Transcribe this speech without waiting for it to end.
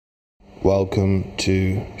Welcome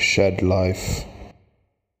to Shed Life.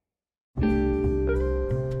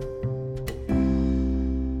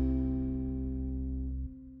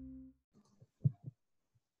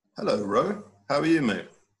 Hello, Ro. How are you, mate?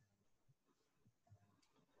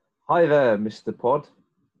 Hi there, Mr. Pod.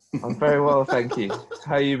 I'm very well, thank you.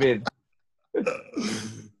 How you been?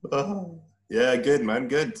 Yeah, good, man.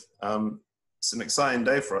 Good. It's an exciting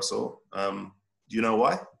day for us all. Do you know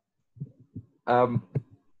why?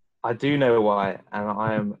 I do know why, and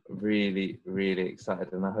I am really, really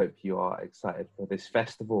excited, and I hope you are excited for this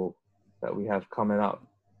festival that we have coming up,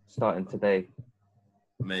 starting today.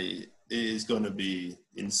 Mate, it is going to be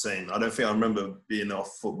insane. I don't think I remember being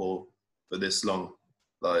off football for this long.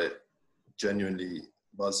 Like, genuinely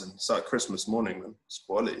buzzing. It's like Christmas morning, man. It's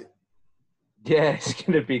quality. Yeah, it's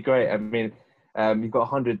going to be great. I mean, you've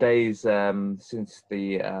got 100 days since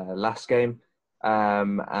the last game,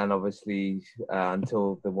 and obviously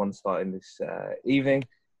until the one starting this evening.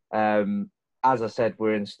 As I said,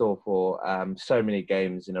 we're in store for so many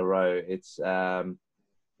games in a row. It's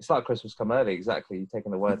like Christmas come early. Exactly, you're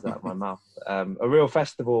taking the words out of my mouth. A real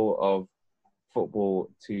festival of football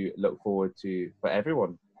to look forward to for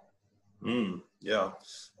everyone. Yeah.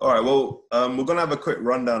 All right. Well, we're going to have a quick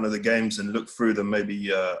rundown of the games and look through them.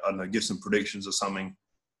 Maybe, I don't know, give some predictions or something,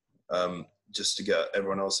 just to get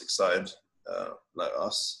everyone else excited, like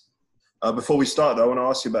us. Before we start, I want to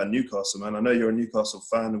ask you about Newcastle, man. I know you're a Newcastle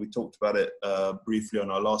fan, and we talked about it briefly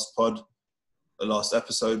on our last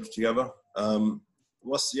episode together.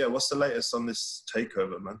 What's the latest on this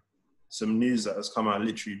takeover, man? Some news that has come out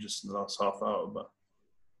literally just in the last half hour, but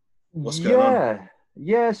what's going on?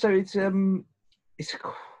 Yeah. So it's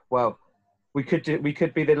well, we could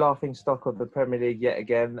be the laughing stock of the Premier League yet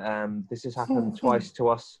again. This has happened twice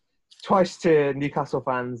to Newcastle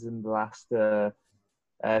fans in the last 2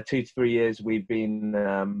 to 3 years. We've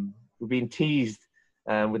been teased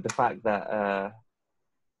with the fact that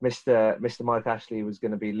Mr. Mike Ashley was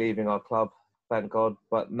going to be leaving our club. Thank God,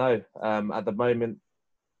 but no. At the moment,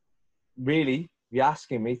 really, if you're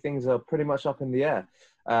asking me, things are pretty much up in the air.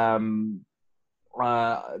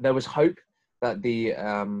 There was hope that the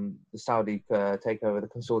Saudi takeover, the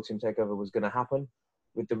consortium takeover, was going to happen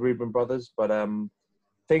with the Reuben brothers, but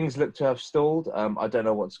things look to have stalled. I don't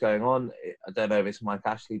know what's going on. I don't know if it's Mike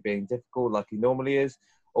Ashley being difficult like he normally is,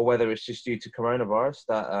 or whether it's just due to coronavirus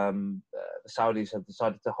that the Saudis have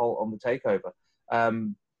decided to halt on the takeover.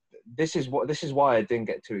 This is why I didn't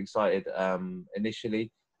get too excited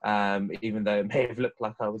initially, even though it may have looked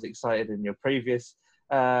like I was excited in your previous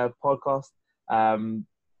podcast.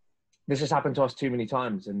 This has happened to us too many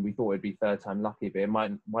times, and we thought it'd be third time lucky, but it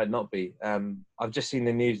might not be. I've just seen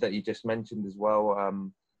the news that you just mentioned as well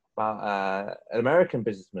about an American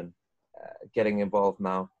businessman getting involved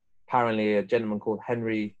now. Apparently, a gentleman called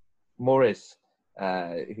Henry Morris,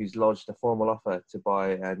 who's lodged a formal offer to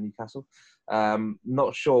buy Newcastle.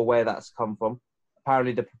 Not sure where that's come from.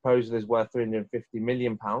 Apparently, the proposal is worth £350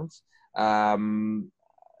 million.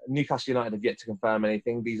 Newcastle United have yet to confirm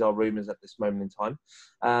anything. These are rumours at this moment in time.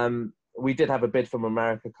 We did have a bid from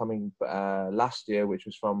America coming last year, which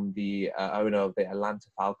was from the owner of the Atlanta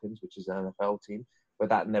Falcons, which is an NFL team, but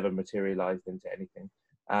that never materialised into anything.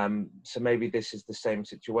 So maybe this is the same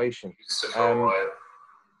situation.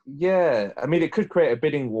 Yeah, I mean, it could create a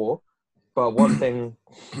bidding war, but one thing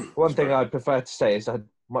I prefer to say is I'd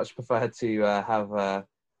much prefer to have.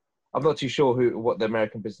 I'm not too sure what the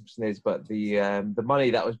American businessman is, but the money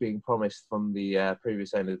that was being promised from the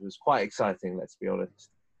previous owners was quite exciting. Let's be honest.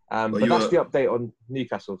 But that's the update on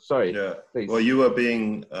Newcastle. Sorry. Yeah. Please. Well, you were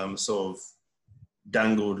being sort of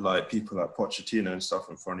dangled like people like Pochettino and stuff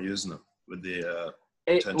in front of you, isn't it? With the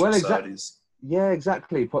potential Saudis. Yeah,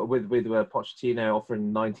 exactly. With Pochettino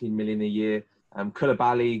offering 19 million a year.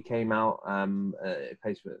 Koulibaly came out.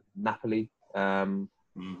 Plays for Napoli. To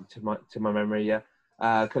my memory, yeah.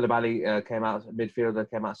 Koulibaly came out, midfielder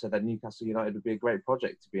came out, said that Newcastle United would be a great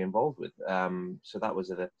project to be involved with. So that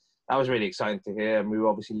was really exciting to hear, and we were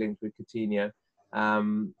obviously linked with Coutinho.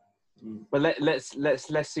 But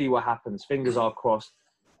let's see what happens. Fingers are crossed.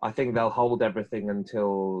 I think they'll hold everything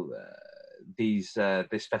until this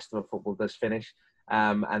festival of football does finish,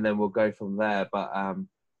 and then we'll go from there. But I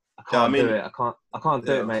can't do it. I can't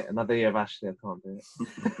do it, mate. Another year of Ashley, I can't do it.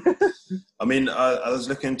 I mean, I was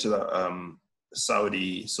looking into that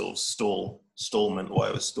Saudi sort of stallment,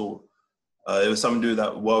 whatever stall. It was something to do with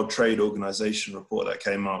that World Trade Organization report that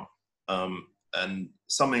came out, and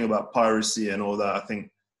something about piracy and all that. I think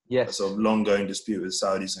a sort of long-going dispute with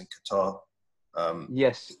Saudis and Qatar.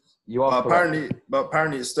 Yes, you are. But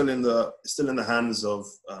apparently, it's still in the hands of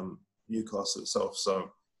Newcastle itself.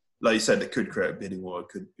 So, like you said, it could create a bidding war. It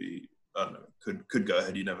could be I don't know, could go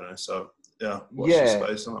ahead. You never know. So yeah, watch Yeah. this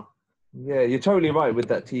space. Huh? Yeah, you're totally right with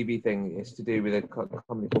that TV thing. It's to do with a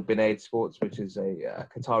company called Binaid Sports, which is a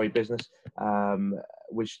Qatari business,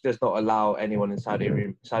 which does not allow anyone in Saudi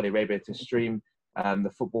Arabia to stream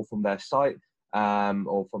the football from their site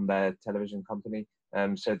or from their television company.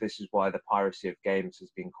 So this is why the piracy of games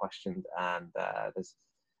has been questioned, and there's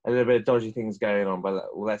a little bit of dodgy things going on.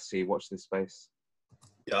 But let's see. Watch this space.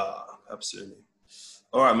 Yeah, absolutely.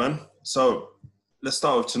 All right, man. So let's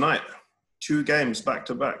start with tonight. 2 games back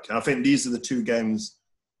to back. I think these are the 2 games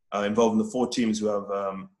involving the 4 teams who have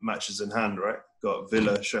matches in hand, right? Got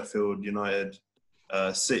Villa, Sheffield United,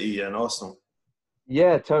 City, and Arsenal.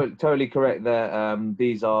 Yeah, totally correct there.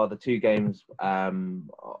 These are the 2 games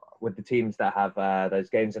with the teams that have those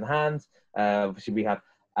games in hand. Obviously, we have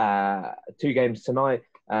 2 games tonight.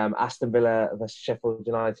 Aston Villa versus Sheffield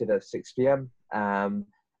United at 6 p.m. And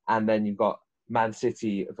then you've got Man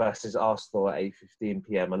City versus Arsenal at 8:15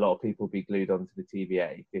 p.m. A lot of people will be glued onto the TV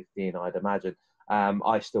at 8:15, I'd imagine.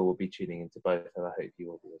 I still will be tuning into both, and I hope you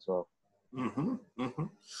will be as well.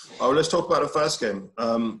 Oh, let's talk about the first game.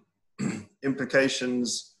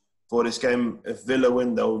 Implications for this game. If Villa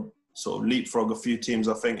win, they'll sort of leapfrog a few teams,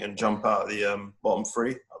 I think, and jump out of the bottom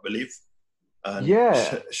 3, I believe. And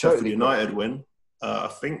Sheffield United win. I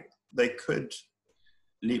think they could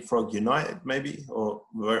leapfrog United, maybe, or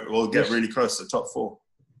we'll get really close to the top 4.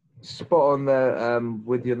 Spot on there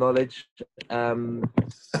with your knowledge.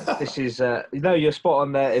 This is you're spot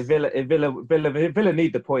on there. If Villa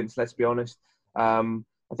need the points, let's be honest. I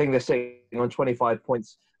think they're sitting on 25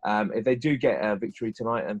 points. If they do get a victory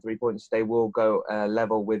tonight and 3 points, they will go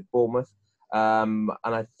level with Bournemouth, and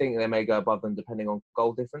I think they may go above them depending on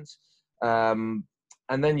goal difference. And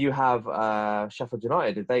then you have Sheffield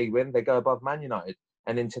United. If they win, they go above Man United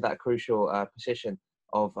and into that crucial position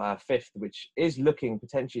of 5th, which is looking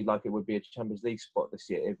potentially like it would be a Champions League spot this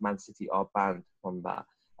year if Man City are banned from that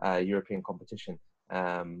European competition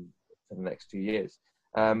for the next 2 years.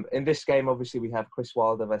 In this game, obviously, we have Chris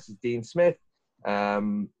Wilder versus Dean Smith. I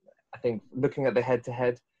think looking at the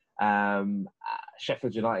head-to-head,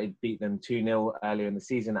 Sheffield United beat them 2-0 earlier in the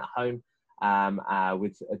season at home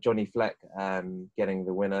with Johnny Fleck getting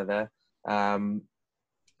the winner there.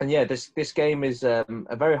 And yeah, this game is a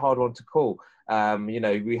very hard one to call.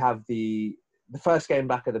 We have the first game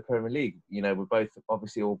back of the Premier League. We're both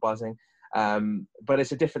obviously all buzzing, but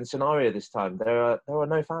it's a different scenario this time. There are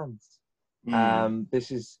no fans. This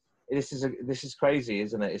is crazy,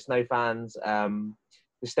 isn't it? It's no fans.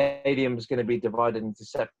 The stadium is going to be divided into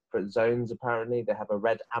separate zones. Apparently, they have a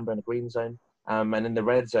red, amber, and a green zone. And in the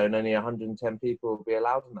red zone, only 110 people will be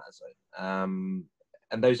allowed in that zone.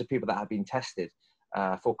 And those are people that have been tested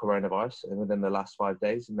for coronavirus within the last 5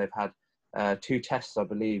 days, and they've had 2 tests, I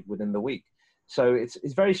believe, within the week. So it's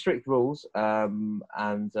very strict rules. Who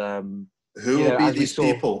will be these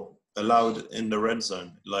people allowed in the red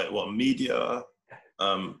zone? Like what, media,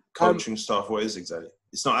 coaching staff? What is exactly?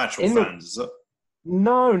 It's not actual fans, is it?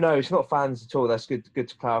 No, it's not fans at all. That's good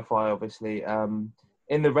to clarify, obviously.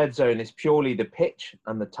 In the red zone, it's purely the pitch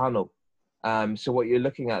and the tunnel. So what you're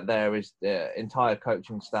looking at there is the entire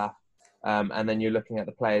coaching staff, and then you're looking at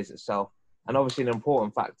the players itself. And obviously, an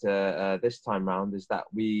important factor this time round is that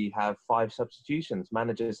we have 5 substitutions.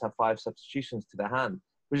 Managers have 5 substitutions to their hand,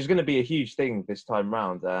 which is going to be a huge thing this time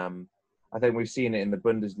round. I think we've seen it in the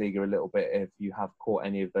Bundesliga a little bit. If you have caught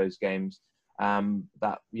any of those games, I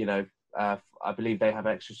believe they have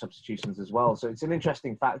extra substitutions as well. So it's an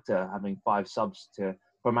interesting factor having 5 subs for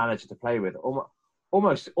a manager to play with.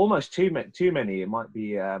 Almost too many. It might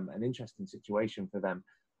be an interesting situation for them.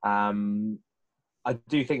 I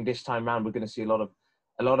do think this time round we're going to see a lot of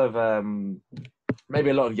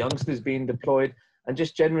maybe a lot of youngsters being deployed, and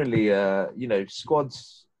just generally,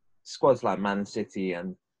 squads like Man City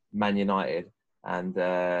and Man United, and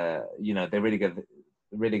they're really going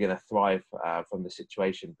to thrive from the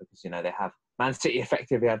situation because they have Man City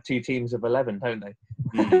effectively have 2 teams of 11, don't they?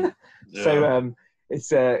 Yeah. So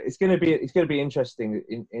it's going to be interesting,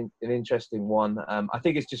 an interesting one. I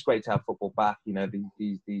think it's just great to have football back.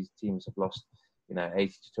 These teams have lost 80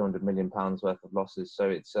 to 200 million pounds worth of losses, so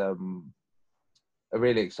it's a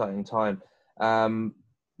really exciting time.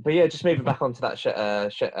 But yeah, just moving back onto that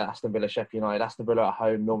Aston Villa, Sheffield United. Aston Villa at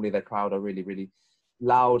home, normally their crowd are really, really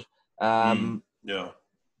loud. Yeah.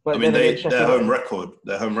 But their home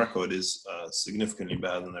record is significantly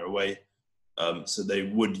better than their away. So they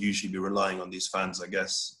would usually be relying on these fans, I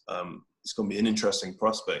guess. It's going to be an interesting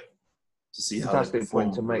prospect to see how they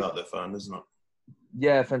perform without their fan, isn't it?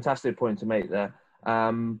 Yeah, fantastic point to make there.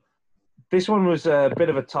 This one was a bit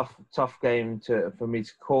of a tough game for me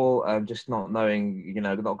to call. Just not knowing,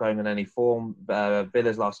 not going in any form.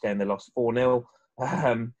 Villa's last game, they lost 4-0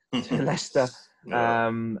 to Leicester. Yeah.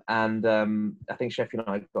 I think Sheffield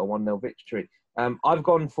United got a 1-0 victory. I've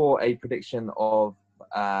gone for a prediction of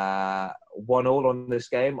 1-1 on this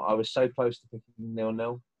game. I was so close to picking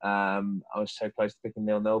 0-0.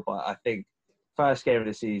 But I think first game of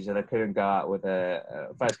the season, I couldn't go out with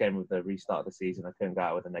first game of the restart of the season, I couldn't go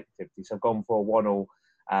out with a negativity. So I've gone for a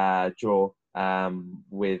 1-1 draw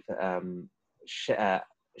with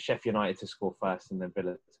Sheffield United to score first and then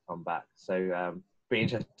Villa to come back. So be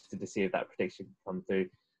interested to see if that prediction can come through.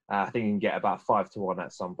 I think you can get about 5-1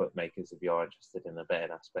 at some bookmakers if you're interested in the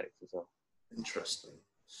betting aspect as well. Interesting.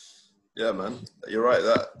 Yeah, man, you're right.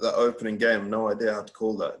 That opening game, no idea how to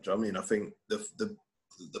call that. Do you know what I mean? I think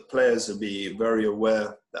the players will be very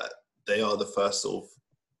aware that they are the first sort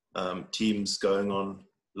of teams going on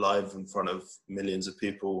live in front of millions of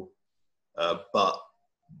people, but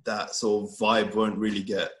that sort of vibe won't really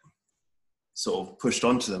get sort of pushed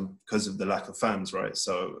onto them because of the lack of fans, right?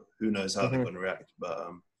 So who knows how they're going to react?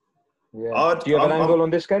 But yeah. Do you have an angle on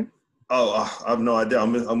this game? I have no idea.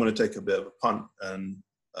 I'm going to take a bit of a punt, and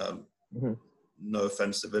no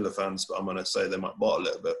offense to Villa fans, but I'm going to say they might bottle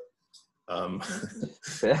it a bit.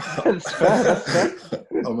 That's fair.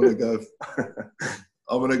 I'm going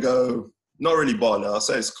to go. Not really bottle it. I'll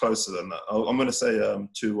say it's closer than that. I'm going to say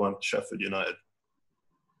 2-1 Sheffield United.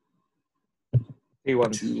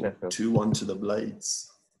 2-1 Sheffield. 2-1 to the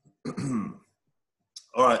Blades.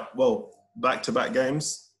 All right. Well, back-to-back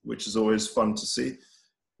games, which is always fun to see.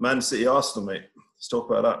 Man City Arsenal, mate. Let's talk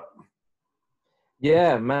about that.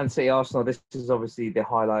 Yeah, Man City Arsenal. This is obviously the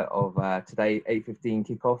highlight of today, 8:15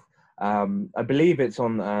 kickoff. I believe it's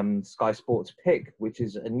on Sky Sports Pick, which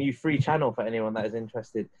is a new free channel for anyone that is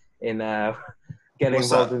interested in getting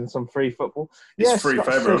involved in some free football. It's free for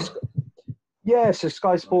everyone. So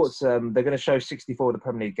Sky Sports, they're going to show 64 of the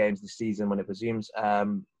Premier League games this season when it resumes.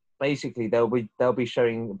 Basically, they'll be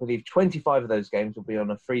showing, I believe, 25 of those games will be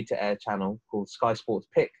on a free-to-air channel called Sky Sports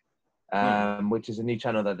Pick, which is a new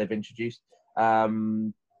channel that they've introduced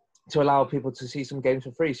to allow people to see some games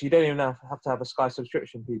for free. So you don't even have to have a Sky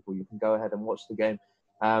subscription, people. You can go ahead and watch the game.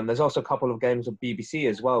 There's also a couple of games of BBC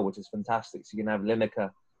as well, which is fantastic. So you can have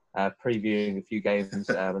Lineker previewing a few games.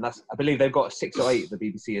 And I believe they've got 6 or 8 of the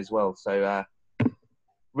BBC as well. So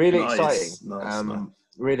really exciting. Nice.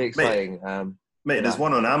 Really exciting. Mate, there's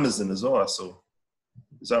one on Amazon as well, I saw.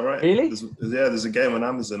 Is that right? Really? There's a game on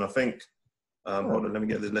Amazon, I think. Hold on, let me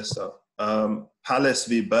get the list up. Palace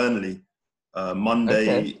v Burnley,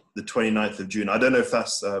 Monday, the 29th of June. I don't know if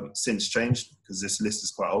that's since changed, because this list is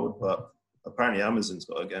quite old, but apparently Amazon's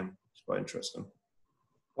got a game. It's quite interesting.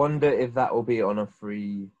 Wonder if that will be on a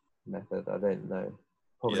free method. I don't know.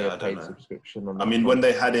 Probably a paid subscription. When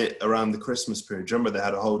they had it around the Christmas period, do you remember they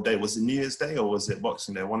had a whole day? Was it New Year's Day or was it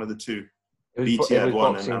Boxing Day? One of the two. BT had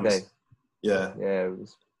one Boxing Day. Yeah. Yeah,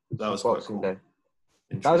 that was Boxing cool. Day.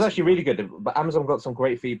 That was actually really good. But Amazon got some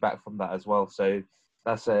great feedback from that as well. So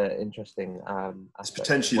that's an interesting aspect. It's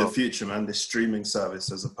potentially the future, man, this streaming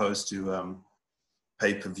service as opposed to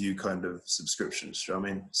pay-per-view kind of subscriptions. You know what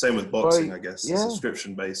I mean? Same with boxing, I guess. Yeah.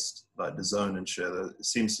 Subscription-based, like the Zone and shit. It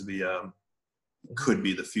seems to be, could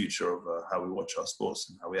be the future of how we watch our sports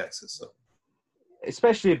and how we access it.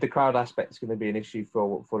 Especially if the crowd aspect is going to be an issue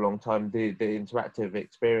for a long time, the interactive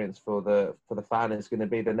experience for the fan is going to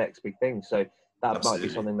be the next big thing. So that might be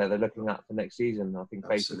something that they're looking at for next season. I think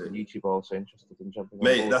Facebook and YouTube are also interested in jumping on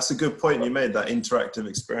board. That's a good point you made, that interactive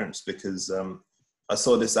experience, because I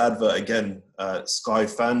saw this advert again, Sky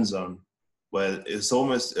Fan Zone, where it's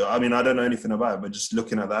almost, I don't know anything about it, but just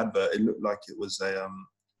looking at the advert, it looked like it was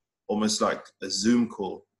almost like a Zoom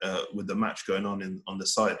call with the match going on the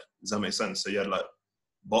side. Does that make sense? So you had like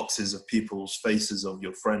boxes of people's faces of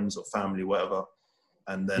your friends or family, whatever,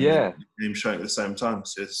 and then the game showing at the same time.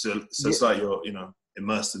 So it's like you're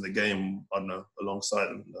immersed in the game. I don't know, alongside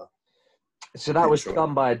them. So that was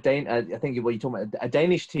done by I think what you're talking about, a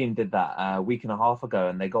Danish team did that a week and a half ago,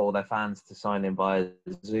 and they got all their fans to sign in via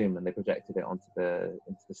Zoom, and they projected it into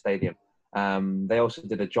the stadium. They also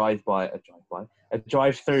did a drive-through.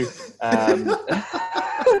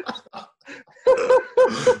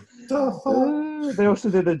 They also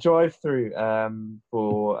did a drive-through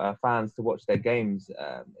for fans to watch their games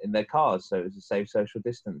in their cars, so it was a safe social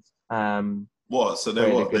distance. What? So they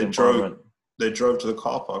drove to the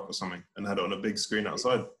car park or something and had it on a big screen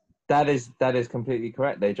outside? That is completely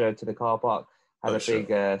correct. They drove to the car park, had a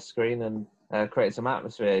big screen, and created some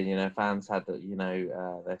atmosphere. Fans had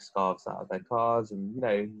their scarves out of their cars, and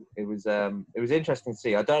it was interesting to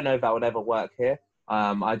see. I don't know if that would ever work here,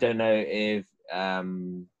 I don't know if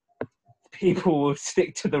people will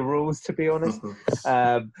stick to the rules, to be honest.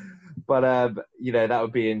 But you know, that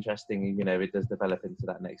would be interesting. You know, it does develop into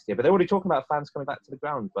that next year. But they're already talking about fans coming back to the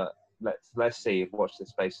ground. But let's see. Watch this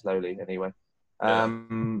space slowly, anyway.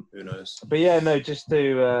 Who knows? But yeah, no. Just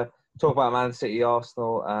to talk about Man City,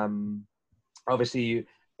 Arsenal. Obviously,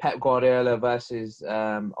 Pep Guardiola versus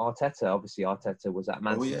Arteta. Obviously, Arteta was at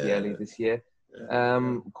Man City early this year.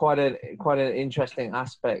 Quite an interesting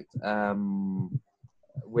aspect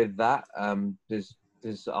with that. Does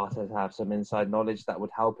Arteta have some inside knowledge that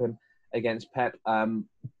would help him against Pep? I'm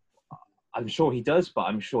sure he does, but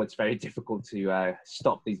I'm sure it's very difficult to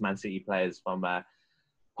stop these Man City players from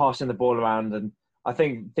passing the ball around. And I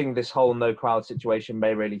think this whole no crowd situation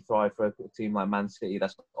may really thrive for a team like Man City.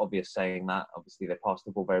 That's obvious saying that. Obviously, they pass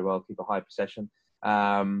the ball very well, keep a high possession.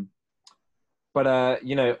 But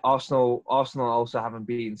you know, Arsenal also haven't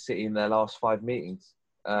beaten City in their last 5 meetings.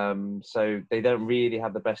 So they don't really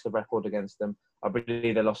have the best of record against them. I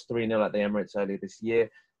believe they lost 3-0 at the Emirates earlier this year,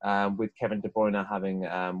 with Kevin De Bruyne having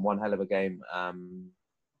one hell of a game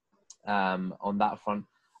on that front.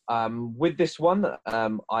 With this one,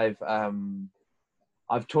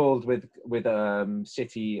 I've toiled with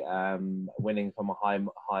City winning from a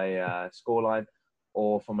high scoreline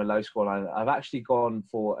or from a low scoreline. I've actually gone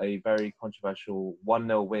for a very controversial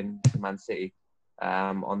 1-0 win to Man City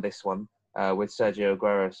on this one, with Sergio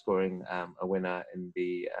Aguero scoring a winner in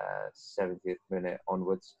the 70th minute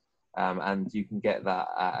onwards. And you can get that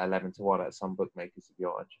at 11-1 at some bookmakers if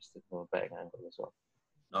you're interested from a betting angle as well.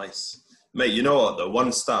 Nice. Mate, you know what? The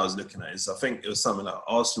one stat I was looking at is, I think it was something like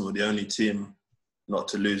Arsenal were the only team not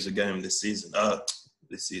to lose a game this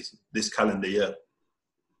calendar year,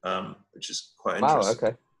 which is quite interesting. Wow,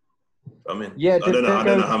 okay. I mean, yeah, I don't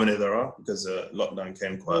know how many there are because lockdown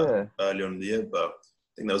came quite early on in the year, but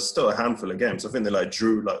I think there was still a handful of games. I think they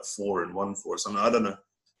drew 4 and won 4 or something. I don't know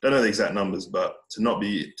the exact numbers, but to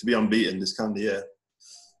be unbeaten this calendar year,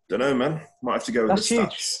 don't know, man. Might have to go with the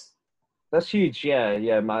stats. That's huge.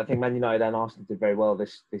 Yeah. I think Man United and Arsenal did very well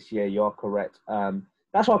this year. You are correct.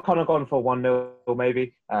 That's why I've kind of gone for 1-0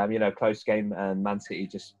 maybe. You know, close game and Man City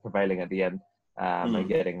just prevailing at the end and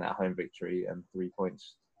getting that home victory and 3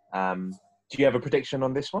 points. Do you have a prediction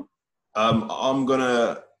on this one? I'm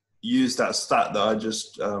gonna use that stat that I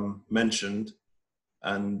just mentioned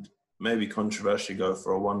and maybe controversially go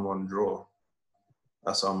for a 1-1 draw.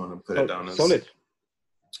 That's how I'm gonna put it down as. Solid.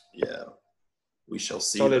 Yeah, we shall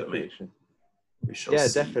see. Solid prediction. We shall see. Yeah,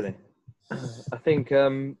 definitely. I think.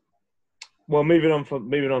 Well, moving on from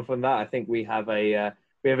that, I think we have a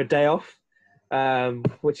day off,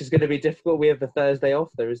 which is going to be difficult. We have the Thursday off.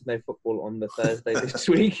 There is no football on the Thursday this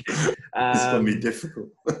week. It's going to be difficult.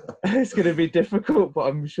 It's going to be difficult, but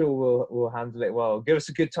I'm sure we'll handle it well. Give us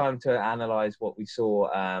a good time to analyse what we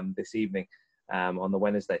saw this evening on the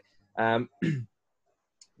Wednesday.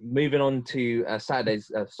 Moving on to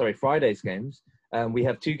Friday's games. We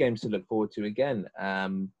have 2 games to look forward to again.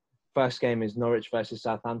 First game is Norwich versus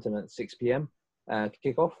Southampton at 6 p.m.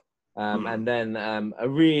 Kickoff. And then a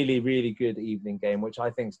really, really good evening game, which I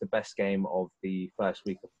think is the best game of the first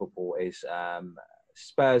week of football, is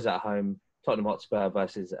Spurs at home, Tottenham Hotspur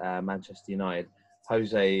versus Manchester United.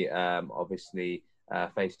 Jose obviously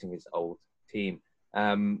facing his old team.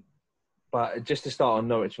 But just to start on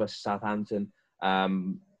Norwich versus Southampton,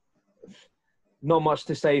 not much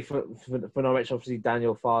to say for Norwich. Obviously,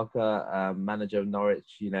 Daniel Farke, manager of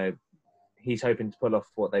Norwich, you know, he's hoping to pull off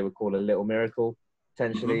what they would call a little miracle,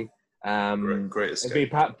 potentially. Great escape.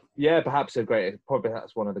 Perhaps probably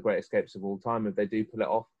that's one of the great escapes of all time if they do pull it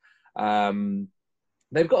off.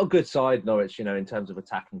 They've got a good side, Norwich, you know, in terms of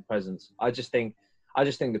attacking presence. I just think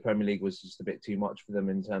the Premier League was just a bit too much for them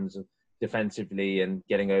in terms of defensively and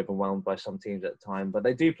getting overwhelmed by some teams at the time. But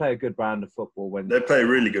they do play a good brand of football. When they play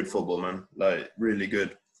really good football, man, like really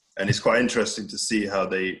good. And it's quite interesting to see how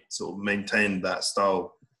they sort of maintain that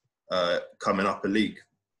style coming up a league,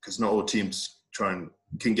 because not all teams can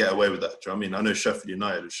get away with that. Do you know what I mean? I know Sheffield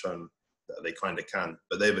United have shown that they kind of can,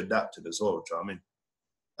 but they've adapted as well. Do you know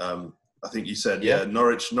what I mean? I think you said,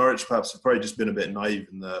 Norwich perhaps have probably just been a bit naive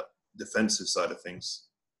in the defensive side of things.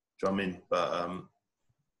 Do you know what I mean? But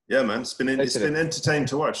yeah, man, it's been entertaining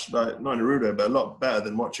to watch. Like, not in a rude way, but a lot better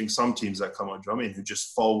than watching some teams that come on, do you know what I mean, who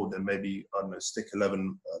just fold and maybe, I don't know, stick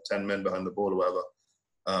 11, 10 men behind the ball or whatever.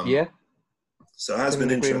 So it has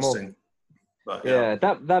been interesting. But,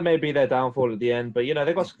 that may be their downfall at the end. But, you know,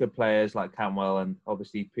 they've got some good players like Camwell and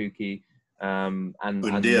obviously Pukki. And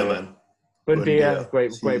Bundia, man. Bundia,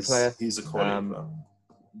 great player. He's a quality player.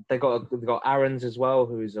 They've got Aarons as well,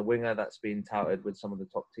 who is a winger that's been touted with some of the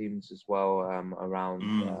top teams as well around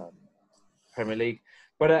Premier League.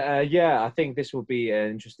 But yeah, I think this will be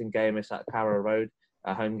an interesting game. It's at Carrow Road,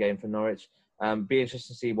 a home game for Norwich. Be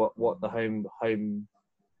interesting to see what the home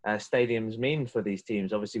stadiums mean for these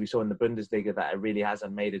teams. Obviously, we saw in the Bundesliga that it really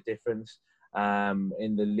hasn't made a difference.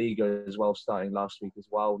 In the Liga as well, starting last week as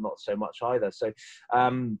well, not so much either. So,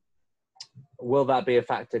 will that be a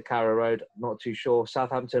factor? Carrow Road, not too sure.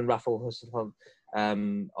 Southampton, Raffle,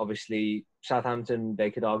 obviously Southampton,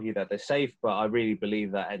 they could argue that they're safe, but I really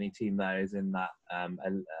believe that any team that is in that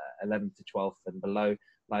 11th to 12th and below,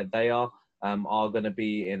 like they are going to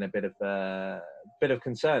be in a bit of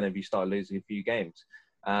concern if you start losing a few games.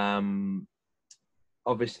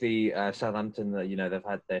 Obviously, Southampton, they've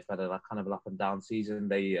had a kind of an up and down season.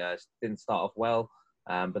 They didn't start off well,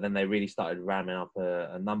 but then they really started ramming up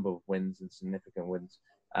a number of wins and significant wins.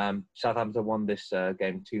 Southampton won this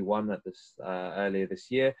game 2-1 at this earlier this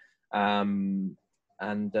year, and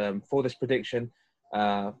for this prediction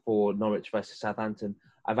for Norwich versus Southampton,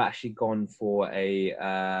 I've actually gone for a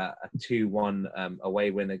 2-1 away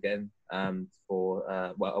win again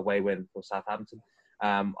away win for Southampton.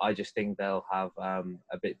 I just think they'll have a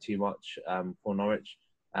bit too much for Norwich,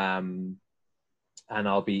 and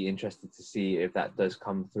I'll be interested to see if that does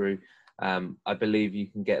come through. I believe you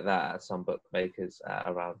can get that at some bookmakers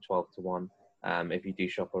around 12-1 if you do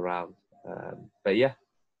shop around. But yeah.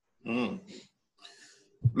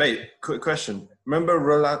 Mate, quick question. Remember,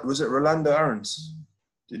 was it Rolando Aarons?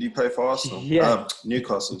 Did he play for Arsenal? Yeah.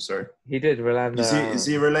 Newcastle, sorry. He did, Rolando. Is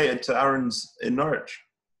he related to Aarons in Norwich?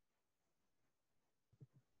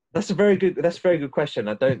 That's a very good question.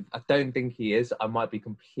 I don't think he is. I might be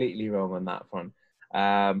completely wrong on that front.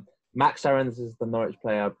 Max Aarons is the Norwich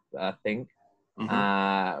player, I think.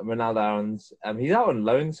 Mm-hmm. Ronaldo Aarons, he's out on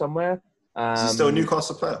loan somewhere. Is he still a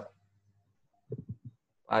Newcastle player?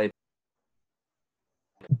 I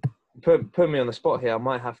put me on the spot here. I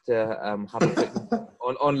might have to have a quick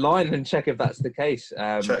online and check if that's the case.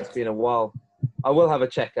 It's been a while. I will have a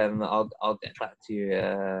check and I'll get back to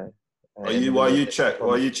you. While you check,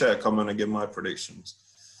 I'm going to give my predictions.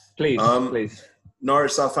 Please, please.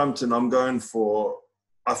 Norwich Southampton. I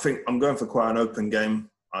think I'm going for quite an open game,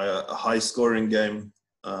 a high scoring game.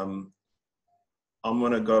 I'm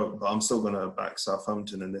going to go, but I'm still going to back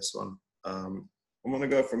Southampton in this one. I'm going to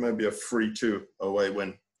go for maybe a 3-2 away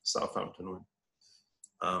win, Southampton win.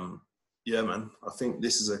 Yeah, man. I think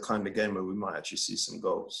this is a kind of game where we might actually see some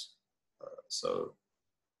goals.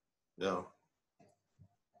 Yeah.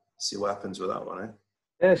 See what happens with that one, eh?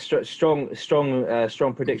 Yeah, strong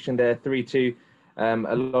prediction there. 3-2,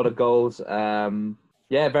 a lot of goals. Yeah,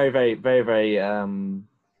 very, very, very, very,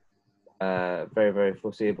 very, very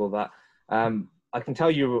foreseeable that. I can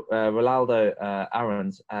tell you, Ronaldo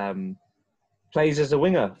Aarons plays as a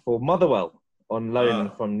winger for Motherwell on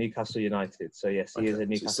loan from Newcastle United. So yes, he is a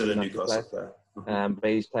Newcastle United player. But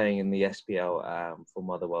he's playing in the SPL for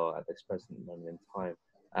Motherwell at this present moment in time.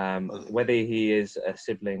 Whether he is a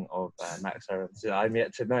sibling of Max Aarons, I'm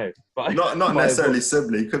yet to know. But not necessarily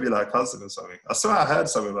sibling. He could be like a cousin or something. I swear I heard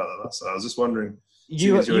something about that. So I was just wondering.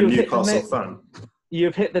 You're a Newcastle fan.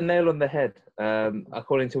 You've hit the nail on the head.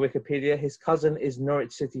 According to Wikipedia, his cousin is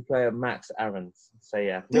Norwich City player Max Aarons. So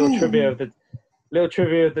yeah, little trivia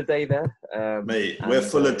of the day there. Mate, we're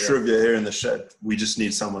full of trivia here in the shed. We just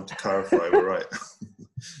need someone to clarify. We're right.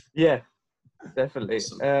 Yeah, definitely.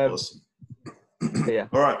 Awesome. Yeah.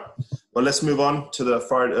 All right. Well, let's move on to the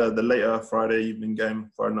later Friday evening game,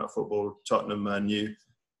 Friday Night Football, Tottenham Man U.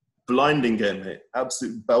 Blinding game, mate.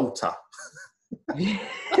 Absolute belter.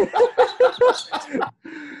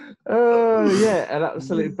 Oh yeah, an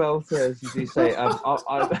absolute belter, as you do say. I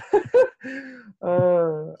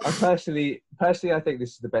personally, I think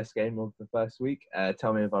this is the best game of the first week.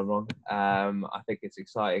 Tell me if I'm wrong. I think it's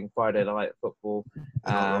exciting. Friday Night Football,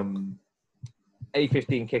 8:15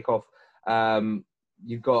 kickoff.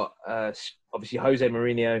 You've got obviously Jose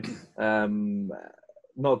Mourinho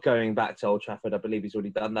not going back to Old Trafford. I believe he's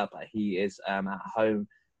already done that, but he is at home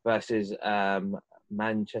versus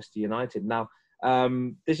Manchester United. Now,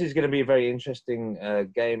 this is going to be a very interesting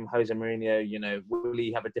game. Jose Mourinho, will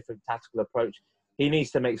he have a different tactical approach? He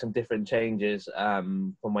needs to make some different changes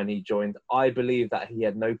from when he joined. I believe that he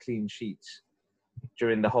had no clean sheets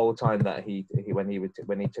during the whole time that when he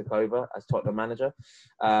took over as Tottenham manager.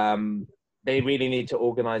 They really need to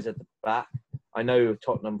organise at the back. I know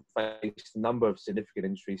Tottenham faced a number of significant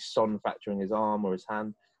injuries, Son fracturing his arm or his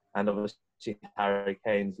hand, and obviously Harry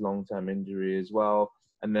Kane's long-term injury as well.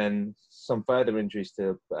 And then some further injuries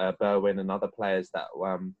to Berwin and other players that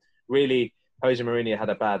really Jose Mourinho had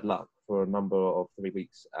a bad luck for a number of 3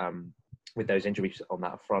 weeks. with those injuries on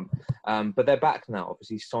that front. But they're back now.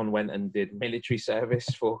 Obviously, Son went and did military service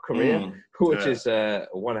for Korea, which is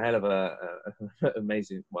one hell of a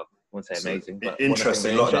amazing. Well, I won't say amazing, but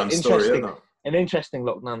interesting lockdown story, isn't it? An interesting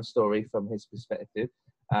lockdown story from his perspective.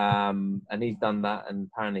 And he's done that, and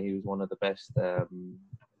apparently he was one of the best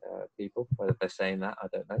people. Whether they're saying that, I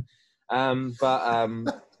don't know.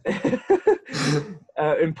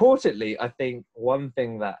 Importantly, I think one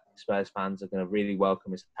thing that Spurs fans are going to really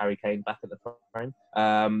welcome is Harry Kane back at the front.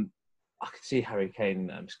 I could see Harry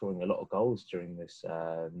Kane scoring a lot of goals during this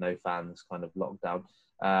no fans kind of lockdown.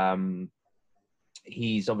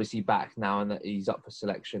 He's obviously back now and he's up for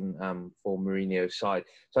selection for Mourinho's side.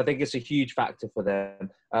 So I think it's a huge factor for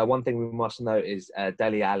them. One thing we must note is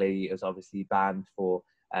Dele Alli is obviously banned for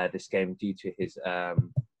this game due to his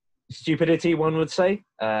stupidity, one would say.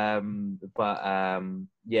 Yeah,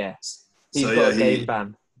 he's got a game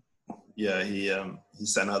ban. Yeah, he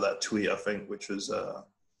sent out that tweet, I think, which was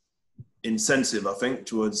insensitive, I think,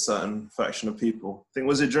 towards a certain faction of people. I think,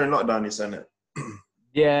 was it during lockdown he sent it?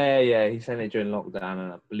 Yeah, he sent it during lockdown,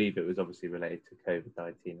 and I believe it was obviously related to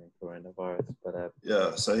COVID-19 and coronavirus. But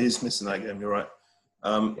yeah, so he's missing that game. You're right.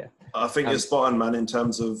 I think you're spot on, man. In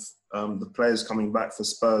terms of the players coming back for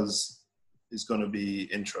Spurs, is going to be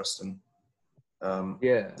interesting.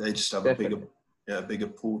 They just have definitely a bigger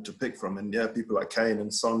pool to pick from, and people like Kane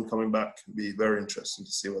and Son coming back can be very interesting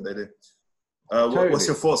to see what they do. What's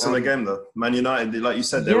your thoughts on the game, though? Man United, like you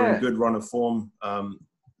said, they're in a good run of form.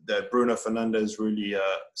 Bruno Fernandes really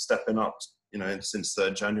stepping up, since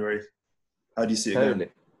January. How do you see it going?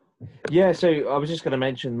 Yeah, so I was just going to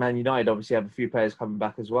mention Man United obviously have a few players coming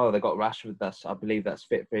back as well. They've got Rashford, I believe that's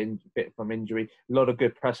fit from injury. A lot of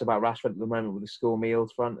good press about Rashford at the moment with the school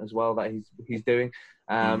meals front as well that he's doing.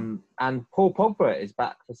 And Paul Pogba is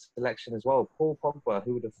back for selection as well. Paul Pogba,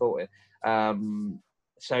 who would have thought it?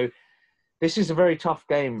 So this is a very tough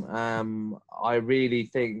game. I really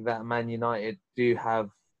think that Man United do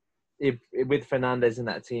have, with Fernandes in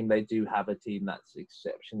that team, they do have a team that's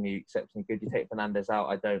exceptionally good. You take Fernandes out,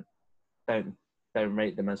 I don't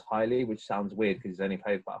rate them as highly, which sounds weird because he's only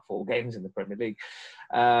played about 4 games in the Premier League.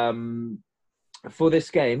 For this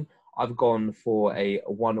game, I've gone for a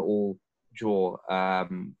 1-1 draw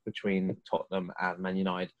between Tottenham and Man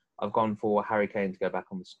United. I've gone for Harry Kane to go back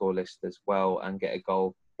on the score list as well and get a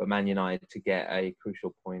goal, but Man United to get a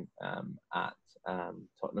crucial point at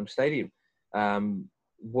Tottenham Stadium.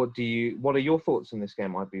 What are your thoughts on this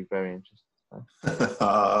game? I'd be very interested.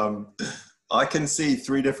 I can see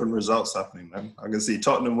 3 different results happening, man. I can see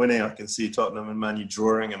Tottenham winning, I can see Tottenham and Man U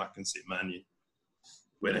drawing, and I can see Man U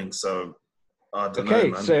winning. So I don't know,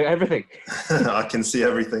 man. So everything. I can see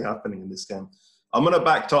everything happening in this game. I'm going to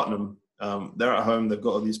back Tottenham. They're at home. They've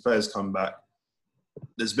got all these players coming back.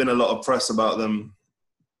 There's been a lot of press about them,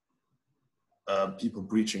 people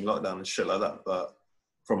breaching lockdown and shit like that, but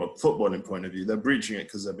from a footballing point of view, they're breaching it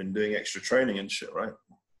because they've been doing extra training and shit, right?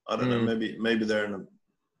 I don't know. Maybe they're in a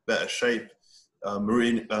better shape.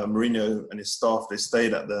 Mourinho and his staff, they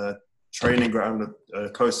stayed at the training ground,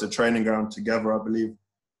 close to the training ground together, I believe.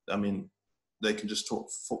 I mean, they can just talk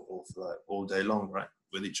football for like all day long, right,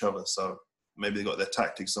 with each other. So maybe they got their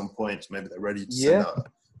tactics on point. Maybe they're ready to send out a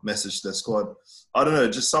message to their squad. I don't know,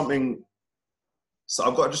 just something. So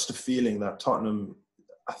I've got just a feeling that Tottenham,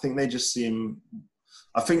 I think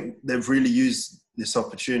they've really used this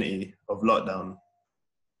opportunity of lockdown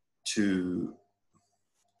to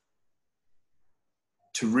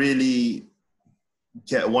really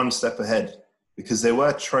get one step ahead, because they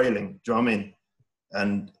were trailing, do you know what I mean?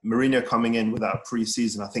 And Mourinho coming in without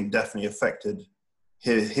pre-season, I think definitely affected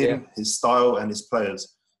him, his style and his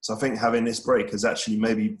players. So I think having this break has actually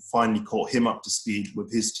maybe finally caught him up to speed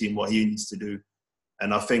with his team, what he needs to do.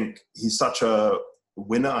 And I think he's such a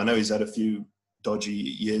winner. I know he's had a few dodgy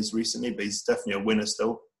years recently, but he's definitely a winner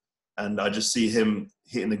still. And I just see him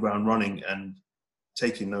hitting the ground running and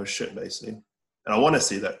taking no shit, basically. And I want to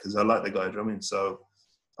see that because I like the guy, do you know what I mean? So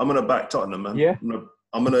I'm going to back Tottenham, man. Yeah.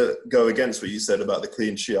 I'm going to go against what you said about the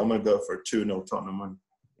clean sheet. I'm going to go for a 2-0 Tottenham win.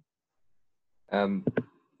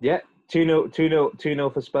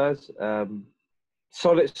 2-0 for Spurs.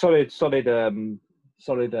 Solid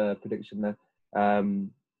prediction there.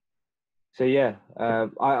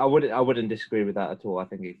 I wouldn't disagree with that at all. I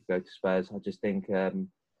think it could go to Spurs. I just think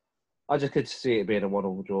I just could see it being a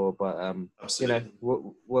 1-1 draw, but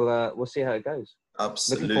we'll see how it goes.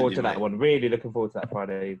 Absolutely. Looking forward to that one. Really looking forward to that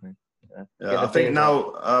Friday evening. Yeah, I think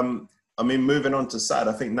now, moving on to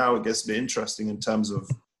Saturday, I think now it gets a bit interesting in terms of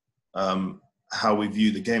how we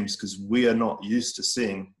view the games, because we are not used to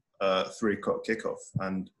seeing 3 o'clock kickoff.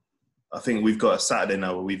 And I think we've got a Saturday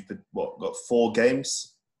now where we've got 4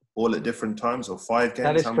 games all at different times, or 5 games?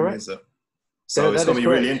 That is How correct. many is it? So it's That going is to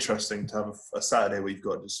be really correct. interesting to have a Saturday where you've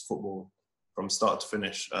got just football from start to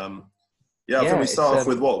finish. I Yeah, think we start it's off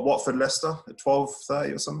with Watford Leicester at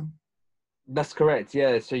 12:30 or something. that's correct.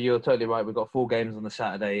 Yeah, so you're totally right. We've got 4 games on the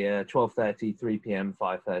Saturday: 12:30, 3 p.m.,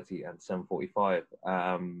 5:30, and 7:45.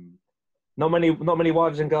 Not many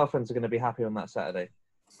wives and girlfriends are going to be happy on that Saturday.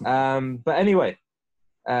 But anyway,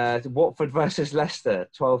 Watford versus Leicester,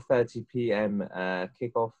 12:30 p.m.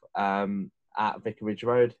 Kickoff at Vicarage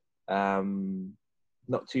Road.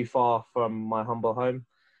 Not too far from my humble home.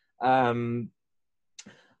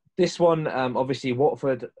 This one, obviously,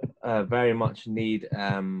 Watford very much need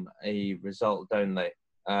a result, don't they?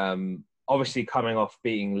 Obviously, coming off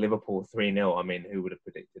beating Liverpool 3-0. I mean, who would have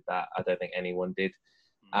predicted that? I don't think anyone did.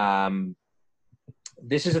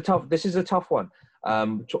 This is a tough one.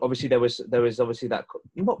 Obviously, there was obviously that,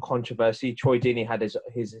 not controversy. Troy Deeney had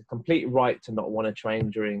his complete right to not want to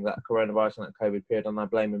train during that coronavirus and that COVID period, and I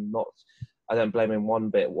don't blame him one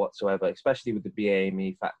bit whatsoever, especially with the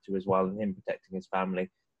BAME factor as well and him protecting his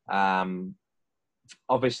family.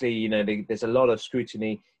 Obviously, there's a lot of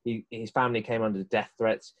scrutiny. His family came under death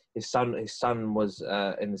threats. His son was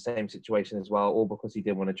in the same situation as well, all because he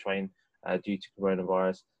didn't want to train due to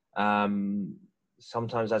coronavirus.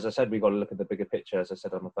 Sometimes, as I said, we've got to look at the bigger picture, as I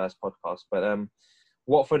said on the first podcast. But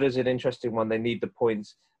Watford is an interesting one. They need the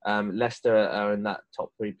points. Leicester are in that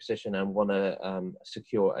top 3 position and want to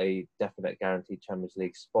secure a definite guaranteed Champions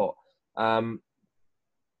League spot.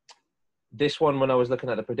 This one, when I was looking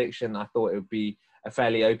at the prediction, I thought it would be a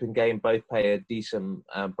fairly open game. Both play a decent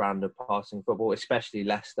brand of passing football, especially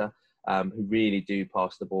Leicester, who really do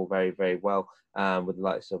pass the ball very, very well, with the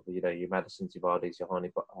likes of, your Madison Zivardis, your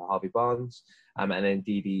Harvey Barnes, and then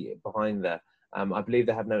Didi behind there. I believe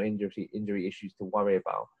they have no injury issues to worry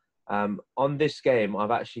about. On this game,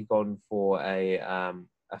 I've actually gone for a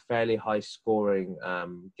fairly high-scoring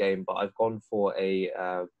game, but I've gone for a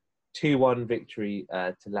 2-1 victory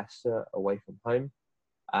to Leicester away from home.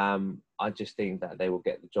 I just think that they will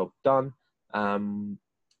get the job done.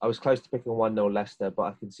 I was close to picking 1-0 Leicester, but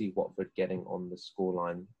I can see Watford getting on the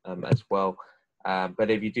scoreline as well. But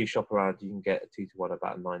if you do shop around, you can get a 2-1,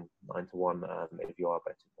 about 9-1 if you are a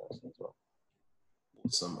betting person as well.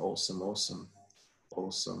 Awesome.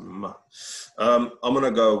 I'm going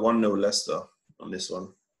to go 1-0 Leicester on this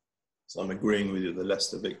one. So I'm agreeing with you, the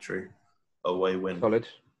Leicester victory, away win. Solid.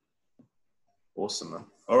 Awesome, man.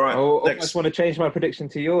 All right. I just want to change my prediction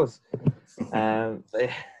to yours. All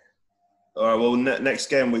right. Well, next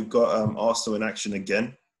game we've got Arsenal in action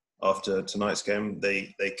again. After tonight's game,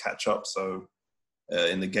 they catch up. So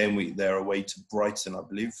in the game week, they're away to Brighton, I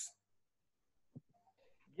believe.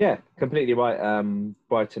 Yeah, completely right.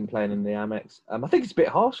 Brighton playing in the Amex. I think it's a bit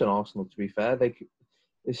harsh on Arsenal, to be fair.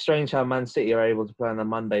 It's strange how Man City are able to play on a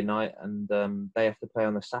Monday night and they have to play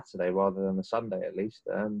on a Saturday rather than a Sunday, at least.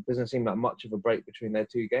 Doesn't seem like much of a break between their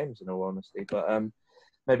 2 games, in all honesty. But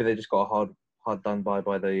maybe they just got hard done by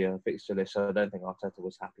the fixture list, so I don't think Arteta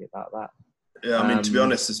was happy about that. Yeah, I mean, to be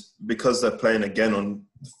honest, it's because they're playing again on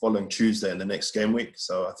the following Tuesday in the next game week.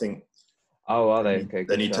 So I think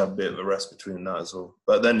they need to have a bit of a rest between that as well.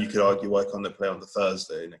 But then you could argue, why can't they play on the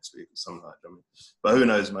Thursday next week or something like that? I mean, but who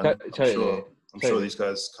knows, man? I'm sure these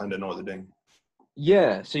guys kind of know what they're doing.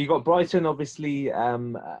 Yeah, so you got Brighton, obviously.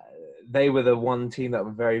 They were the one team that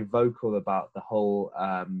were very vocal about the whole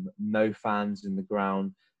no fans in the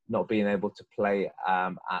ground, not being able to play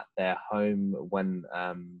at their home when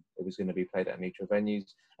it was going to be played at neutral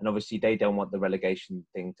venues. And obviously they don't want the relegation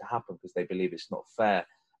thing to happen because they believe it's not fair.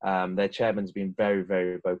 Their chairman's been very,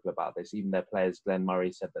 very vocal about this. Even their players, Glenn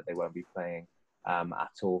Murray, said that they won't be playing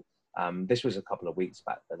at all. This was a couple of weeks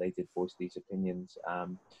back that they did voice these opinions.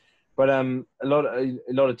 But a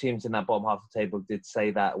lot of teams in that bottom half of the table did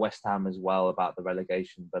say that. West Ham as well, about the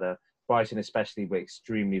relegation. But Brighton especially were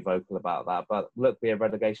extremely vocal about that. But look, we have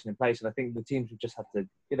relegation in place. And I think the teams would just have to,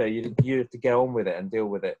 you have to get on with it and deal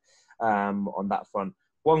with it on that front.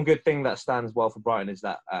 One good thing that stands well for Brighton is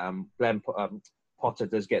that Glenn Potter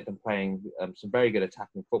does get them playing some very good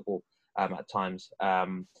attacking football at times.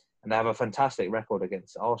 And they have a fantastic record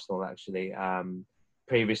against Arsenal, actually.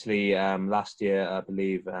 Previously, last year, I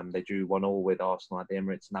believe, they drew 1-1 with Arsenal at the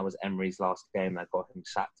Emirates, and that was Emery's last game that got him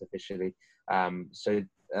sacked officially. So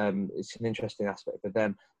it's an interesting aspect for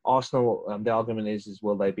them. Arsenal, the argument is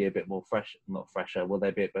will they be a bit more fresher? Will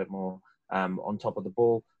they be a bit more on top of the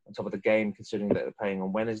ball, on top of the game, considering that they're playing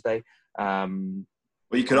on Wednesday?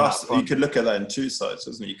 Well, you could look at that in 2 sides,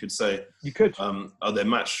 isn't it? You could say, are they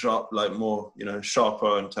match sharp, like more,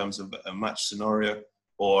 sharper in terms of a match scenario,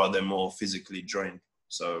 or are they more physically drained?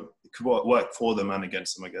 So it could work for them and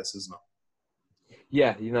against them, I guess, isn't it?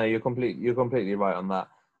 Yeah, you're completely right on that.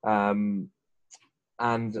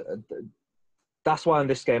 And that's why in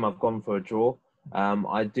this game I've gone for a draw.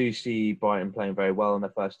 I do see Brighton playing very well in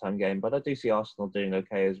their first time game, but I do see Arsenal doing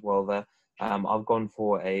okay as well there. I've gone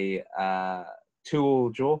for a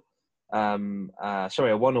 2-2 draw. A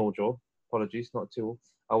 1-1 draw. Apologies, not 2-2.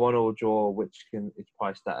 A 1-1 draw, which it's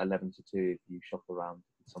priced at 11-2 if you shop around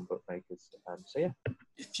some bookmakers. So yeah.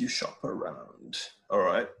 If you shop around, all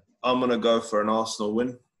right. I'm gonna go for an Arsenal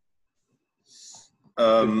win.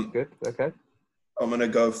 Good. Okay. I'm gonna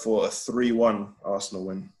go for a 3-1 Arsenal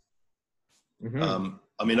win. Mm-hmm.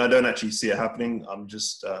 I mean, I don't actually see it happening. I'm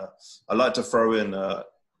just I like to throw in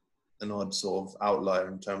an odd sort of outlier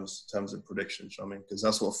in terms of predictions. I mean, because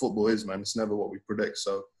that's what football is, man. It's never what we predict.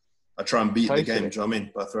 So I try and beat the game. Do you know what I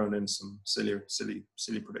mean? By throwing in some silly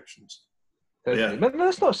predictions. Totally. Yeah. No,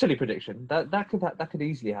 that's not a silly prediction. That could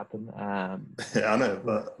easily happen. Yeah, I know,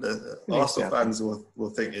 but the Arsenal fans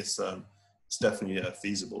will think it's definitely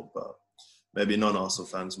feasible, but maybe non-Arsenal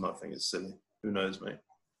fans might think it's silly. Who knows, mate?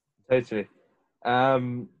 Totally.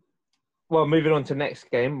 Well, moving on to next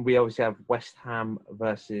game, we obviously have West Ham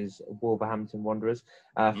versus Wolverhampton Wanderers.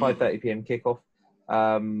 5:30 p.m. kickoff.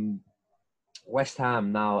 West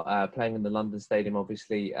Ham now playing in the London Stadium.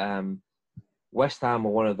 Obviously, West Ham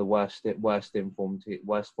are one of the worst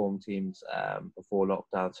form teams before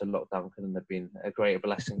lockdown. So lockdown couldn't have been a greater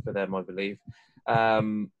blessing for them, I believe.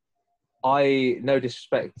 No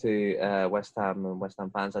disrespect to West Ham and West Ham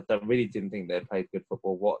fans, I didn't think they played good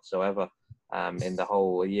football whatsoever in the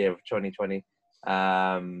whole year of 2020.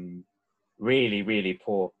 Really, really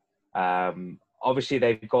poor. Obviously,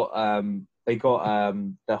 they got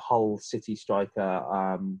the Hull City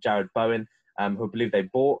striker Jared Bowen, who I believe they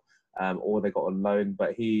bought. Or they got on loan,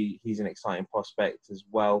 but he's an exciting prospect as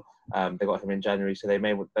well. They got him in January, so they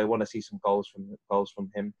want to see some goals from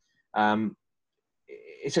him.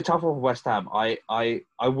 It's a tough one for West Ham. I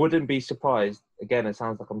wouldn't be surprised. Again, it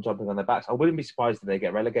sounds like I'm jumping on their backs. I wouldn't be surprised if they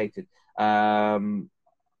get relegated. I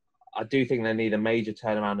do think they need a major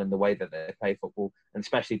turnaround in the way that they play football, and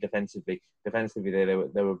especially defensively. Defensively, they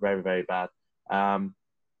were very, very bad.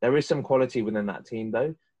 There is some quality within that team,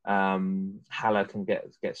 though. Haller can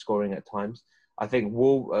get scoring at times. I think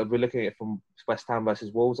we're looking at it from West Ham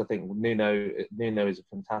versus Wolves. I think Nuno is a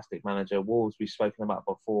fantastic manager. Wolves we've spoken about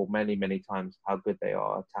before many times how good they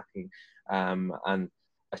are attacking, and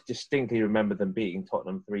I distinctly remember them beating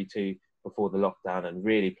Tottenham 3-2 before the lockdown and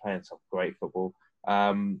really playing some great football.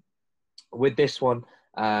 With this one,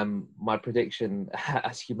 my prediction,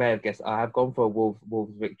 as you may have guessed, I have gone for a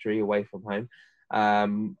Wolves victory away from home.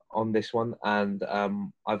 On this one, and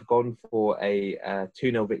I've gone for a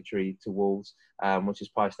 2-0 victory to Wolves, which is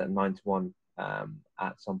priced at 9-1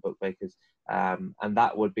 at some bookmakers, and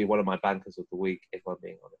that would be one of my bankers of the week, if I'm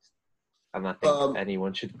being honest. And I think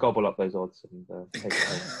anyone should gobble up those odds and take it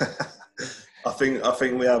home. I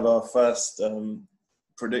think we have our first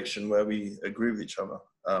prediction where we agree with each other.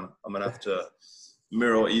 I'm gonna have to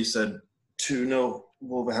mirror what you said. 2-0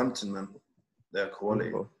 Wolverhampton, man. They're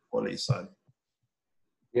quality side.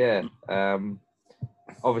 Yeah,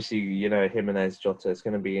 obviously, Jimenez, Jota, it's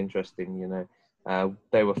going to be interesting,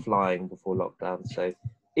 they were flying before lockdown, so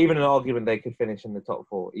even an argument they could finish in the top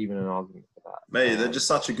 4, even an argument for that. Mate, they're just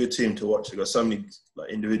such a good team to watch. They've got so many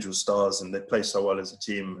individual stars and they play so well as a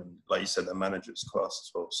team, and like you said, their manager's class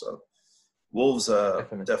as well, so Wolves are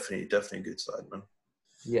definitely a good side, man.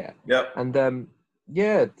 Yeah. Yep. And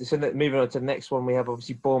so moving on to the next one, we have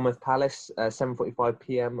obviously Bournemouth Palace, 7:45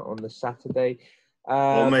 p.m. on the Saturday.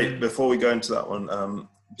 Well, mate, before we go into that one,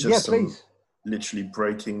 just some please. Literally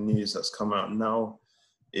breaking news that's come out now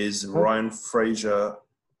is Ryan Fraser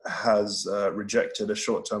has rejected a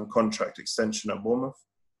short-term contract extension at Bournemouth.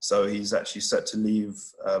 So he's actually set to leave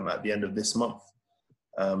at the end of this month.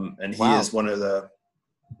 And he is one of the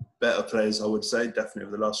better players, I would say, definitely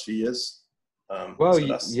over the last few years. That's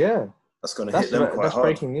going to hit them quite hard. That's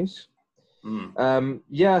breaking news.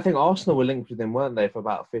 I think Arsenal were linked with him, weren't they, for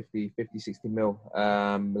about 60 mil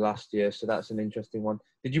last year. So that's an interesting one.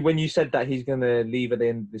 When you said that he's going to leave at the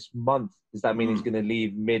end of this month, does that mean he's going to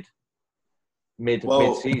leave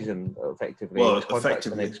mid-season effectively? Well, his contract's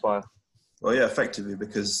going to expire. Well, yeah, effectively,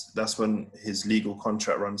 because that's when his legal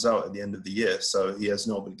contract runs out at the end of the year. So he has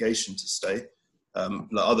no obligation to stay. Like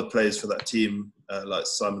other players for that team, like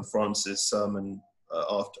Simon Francis, Sermon,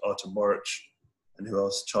 Artur Boruc, and who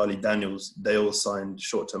else? Charlie Daniels, they all signed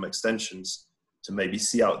short-term extensions to maybe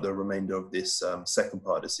see out the remainder of this second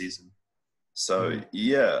part of the season. So,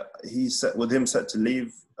 with him set to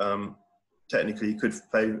leave, technically he could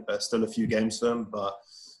play still a few games for them, but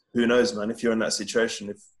who knows, man? If you're in that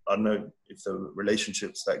situation, I don't know if the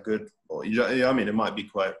relationship's that good, or you know, I mean, it might be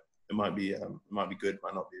good, might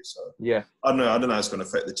not be. So Yeah. I don't know how it's going to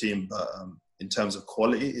affect the team, but in terms of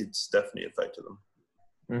quality, it's definitely affected them.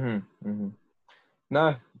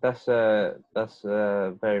 No, that's a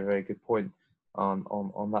very, very good point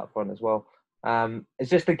on that front as well. Is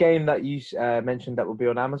this the game that you mentioned that will be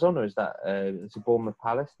on Amazon, or is that it's a Bournemouth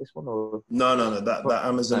Palace, this one? Or No. That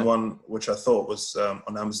Amazon one, which I thought was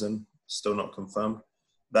on Amazon, still not confirmed.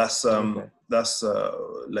 That's later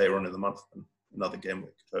on in the month. Another game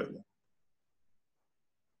week, totally.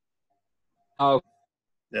 Oh,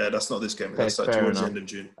 yeah, that's not this game. Okay, that's like towards the end of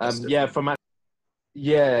June. No,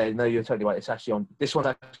 you're totally right. It's actually on. This one's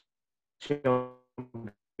actually on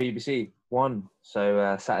BBC One.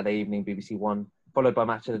 So Saturday evening, BBC One, followed by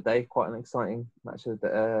Match of the Day. Quite an exciting match of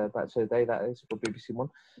the day that is for BBC One.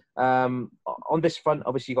 On this front,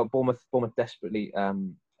 obviously you got Bournemouth. Bournemouth desperately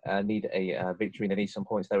need a victory. They need some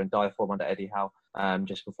points. They're in dire form under Eddie Howe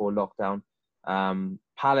just before lockdown.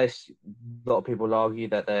 Palace, a lot of people argue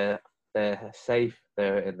that they're safe.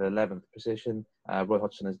 They're in the 11th position. Roy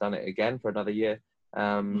Hodgson has done it again for another year.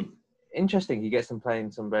 Interesting. He gets them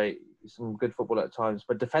playing some good football at times,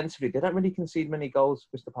 but defensively they don't really concede many goals.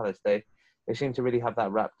 Crystal Palace, they seem to really have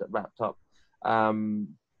that wrapped up.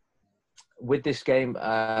 With this game,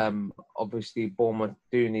 obviously Bournemouth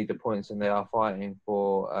do need the points, and they are fighting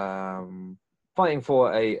for a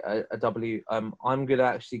W. I'm going to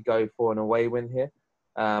actually go for an away win here.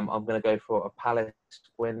 I'm going to go for a Palace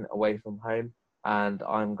win away from home, and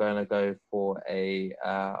I'm going to go for a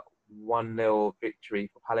 1-0 victory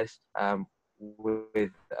for Palace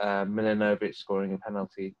with Milanovic scoring a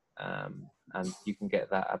penalty, and you can get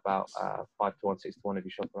that about 5-1, 6-1 if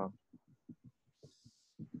you shop around.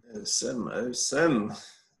 Sim.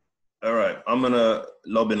 All right, I'm going to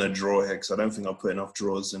lob in a draw here because I don't think I'll put enough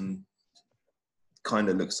draws, and kind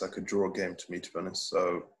of looks like a draw game to me, to be honest.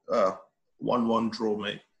 So 1-1 draw,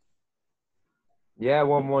 mate. Yeah,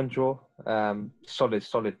 1-1 draw.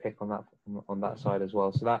 Solid pick on that side as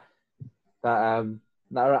well. So that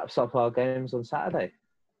wraps up our games on Saturday.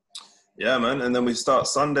 Yeah, man. And then we start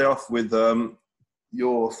Sunday off with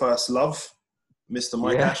your first love, Mr.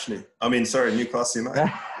 Mike Ashley. I mean, sorry, Newcastle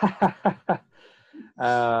United.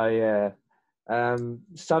 Yeah.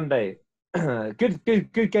 Sunday.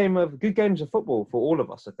 Good games of football for all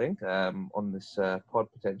of us, I think, on this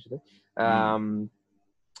pod potentially.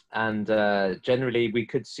 And generally, we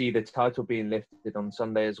could see the title being lifted on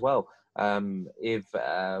Sunday as well. If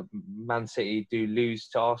Man City do lose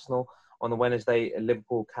to Arsenal on the Wednesday,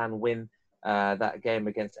 Liverpool can win that game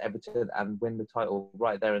against Everton and win the title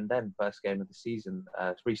right there and then. First game of the season,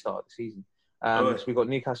 restart of the season. So we got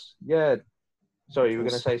Newcastle. Yeah. Sorry, you were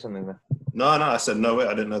going to say something there. No, I said no way.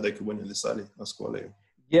 I didn't know they could win in this early. That's quality.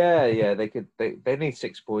 Yeah, they could. They need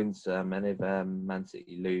 6 points, and if Man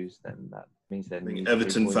City lose, then that means they need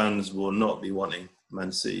Everton fans will not be wanting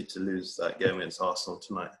Man City to lose that game against Arsenal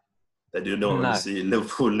tonight. They do not want to see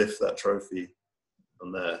Liverpool lift that trophy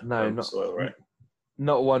on their soil, right?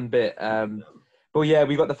 Not one bit. But yeah,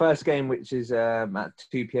 we got the first game, which is at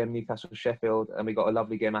 2 p.m. Newcastle Sheffield, and we got a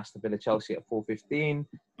lovely game Aston Villa Chelsea at 4:15,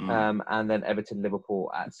 and then Everton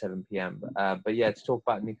Liverpool at 7 p.m. But yeah, to talk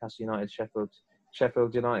about Newcastle United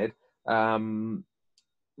Sheffield United,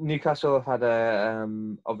 Newcastle have had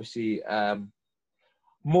obviously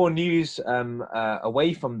more news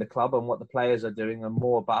away from the club and what the players are doing, and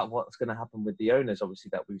more about what's going to happen with the owners, obviously,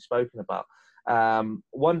 that we've spoken about.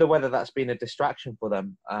 Wonder whether that's been a distraction for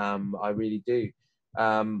them. I really do.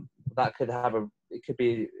 That it could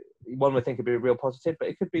be, one would think it'd be a real positive, but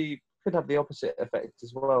it could have the opposite effect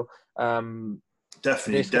as well.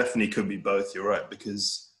 Definitely could be both. You're right,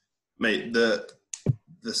 because mate, the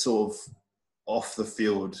sort of off the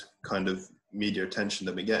field kind of media attention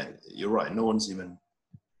that we get, you're right. No one's even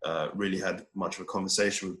really had much of a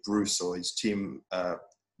conversation with Bruce or his team. Do you know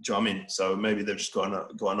what I mean? So maybe they've just gone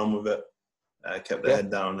on with it, kept their head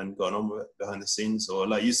down and gone on with it behind the scenes. Or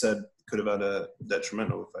like you said, could have had a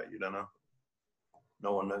detrimental effect. You don't know.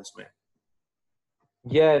 No one knows, mate.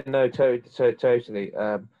 Yeah, no, totally.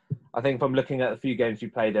 I think from looking at a few games we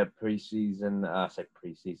played pre-season,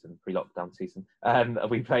 pre-lockdown season,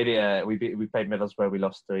 we played it. We played Middlesbrough. We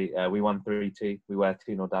lost 3. We won 3-2. We were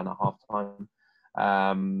 2-0 down at half time.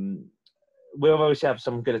 We'll obviously have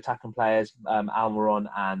some good attacking players, Almiron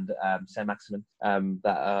and Saint-Maximin,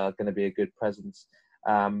 that are going to be a good presence.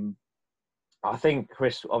 I think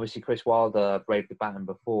Chris Wilder braved the baton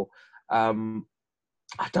before. I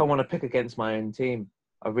don't want to pick against my own team.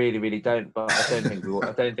 I really, really don't. But I don't think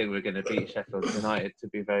we're going to beat Sheffield United, to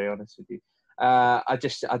be very honest with you. I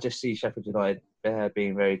just see Sheffield United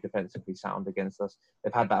being very defensively sound against us.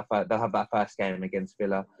 They'll have that first game against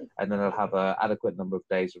Villa, and then they'll have an adequate number of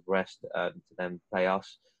days of rest to then play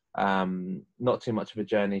us. Not too much of a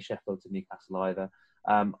journey, Sheffield to Newcastle either.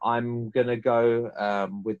 I'm gonna go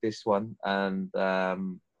with this one, and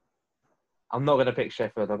I'm not gonna pick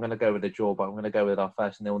Sheffield. I'm gonna go with a draw, but I'm gonna go with our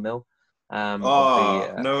first 0-0.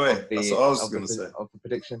 No way. That's what I was going to say. Of the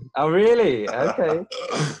prediction. Oh, really? Okay.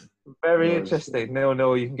 Very interesting.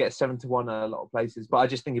 0-0. You can get 7-1 at a lot of places, but I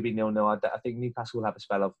just think it'd be 0-0. I think Newcastle will have a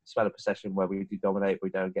spell of possession where we do dominate, we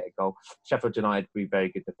don't get a goal. Sheffield United will be very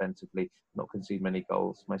good defensively, not concede many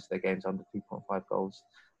goals. Most of their games under 2.5 goals.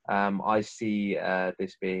 I see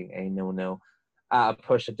this being a 0-0. At a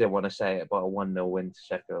push, I didn't want to say it, but a 1-0 win to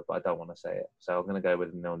Sheffield, but I don't want to say it. So I'm going to go with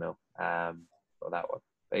a 0-0 for that one.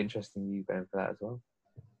 But interesting you going for that as well.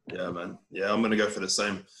 Yeah, man. Yeah, I'm going to go for the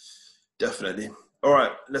same. Definitely. All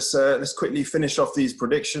right, let's quickly finish off these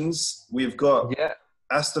predictions. We've got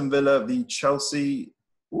Aston Villa v Chelsea.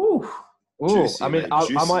 Ooh, juicy, I mean, mate,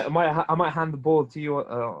 I might hand the ball to you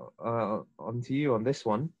onto you on this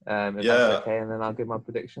one, if that's okay, and then I'll give my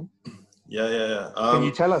prediction. Yeah. Can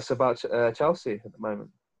you tell us about Chelsea at the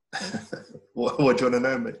moment? What do you want to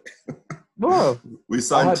know, mate? Well, we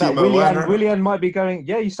signed Timo Werner. Willian might be going.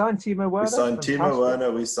 Yeah, you signed Timo Werner. We signed Timo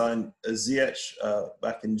Werner. We signed Ziyech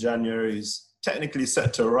back in January. He's technically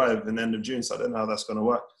set to arrive in the end of June, so I don't know how that's going to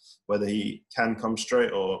work. Whether he can come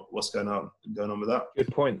straight or what's going on with that.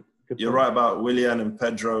 Good point. You're right about Willian and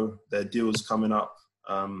Pedro. Their deals coming up.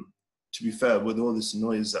 To be fair, with all this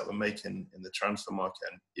noise that we're making in the transfer market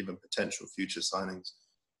and even potential future signings,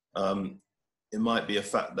 it might be a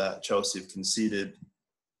fact that Chelsea have conceded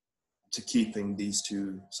to keeping these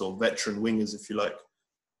two sort of veteran wingers, if you like,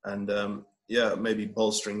 and maybe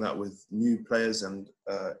bolstering that with new players and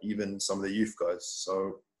even some of the youth guys.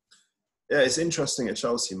 So yeah, it's interesting at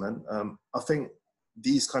Chelsea, man. I think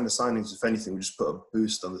these kind of signings, if anything, will just put a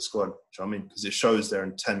boost on the squad. Do you know what I mean? Because it shows their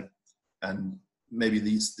intent, and maybe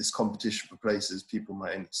this competition for places, people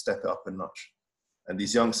might step it up a notch. And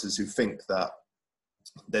these youngsters who think that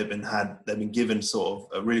they've been given sort of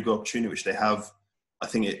a really good opportunity, which they have, I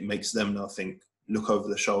think it makes them now look over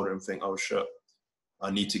the shoulder and think, oh shit, I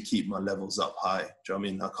need to keep my levels up high. Do you know what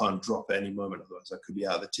I mean? I can't drop at any moment, otherwise I could be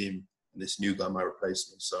out of the team and this new guy might replace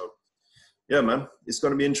me. So yeah, man, it's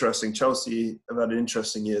going to be interesting. Chelsea have had an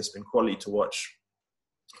interesting year. It's been quality to watch.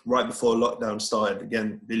 Right before lockdown started,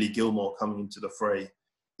 again, Billy Gilmore coming into the fray.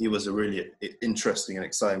 He was a really interesting and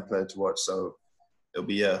exciting player to watch. So it'll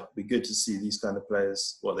be good to see these kind of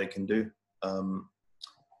players, what they can do. I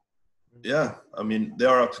mean, they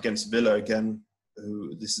are up against Villa again,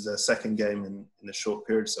 who this is their second game in a short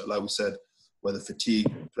period. So like we said, whether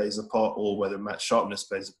fatigue plays a part or whether match sharpness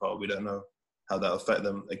plays a part, we don't know how that'll affect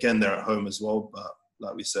them. Again, they're at home as well, but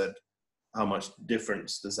like we said, how much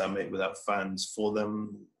difference does that make without fans for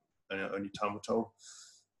them? Only time will tell.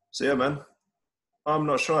 So yeah, man, I'm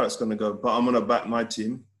not sure how it's going to go, but I'm going to back my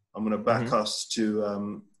team. I'm going to back us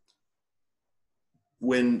to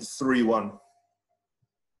win 3-1.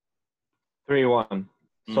 3-1.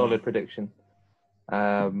 Solid prediction.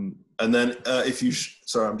 And then if you...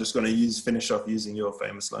 sorry, I'm just going to finish off using your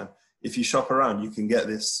famous line. If you shop around, you can get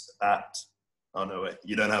this at... Oh, no, wait.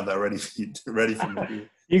 You don't have that ready for me.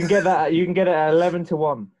 You can get that. You can get it at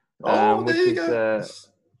 11-1. There which you go.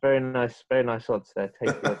 Very nice odds there.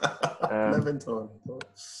 Take it. 11-1.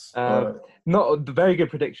 Not a very good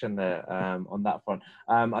prediction there on that front.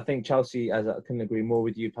 I think Chelsea, as I couldn't agree more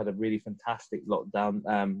with you, have had a really fantastic lockdown,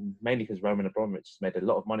 mainly because Roman Abramovich has made a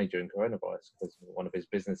lot of money during coronavirus because one of his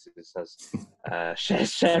businesses has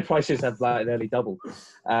share prices have like nearly doubled.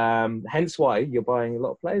 Hence why you're buying a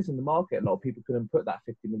lot of players in the market. A lot of people couldn't put that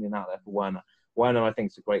 50 million out there for Werner. Werner, I think,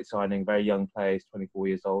 is a great signing. Very young player, he's 24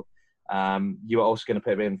 years old. You are also going to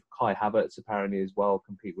put him in Kai Havertz, apparently, as well,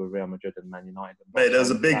 compete with Real Madrid and Man United. Mate, there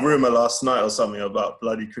was a big rumour last night or something about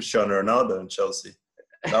bloody Cristiano Ronaldo in Chelsea.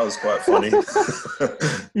 That was quite funny.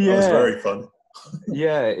 That was very funny.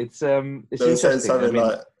 Yeah, it's interesting. They were saying something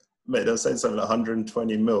they were saying something like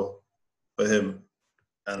 120 mil for him.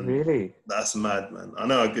 And really? That's mad, man. I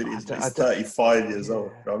know how good he is. He's 35 years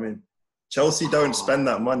old. I mean, Chelsea don't spend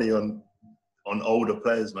that money on older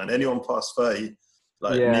players, man. Anyone past 30,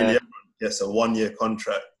 nearly everyone gets a 1-year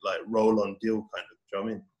contract, like roll-on deal kind of. Do you know what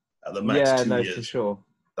I mean? At the max 2 years. For sure.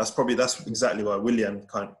 That's exactly why Willian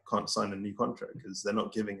can't sign a new contract, because they're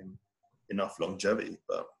not giving him enough longevity.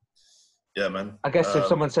 But yeah, man. I guess if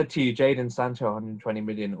someone said to you, Jadon Sancho 120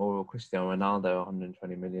 million or Cristiano Ronaldo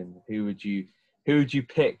 120 million, who would you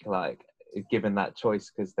pick? Like, given that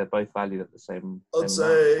choice because they're both valued at the same. I'd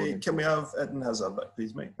say, can we have Eden Hazard back,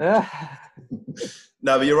 please, mate?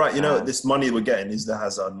 No, but you're right. You know, this money we're getting is the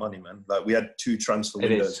Hazard money, man. Like we had 2 transfer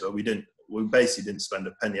windows where we basically didn't spend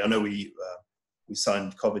a penny. I know we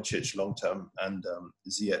signed Kovacic long term and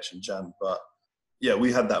Ziyech and Jan, but yeah,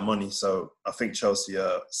 we had that money. So I think Chelsea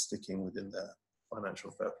are sticking within their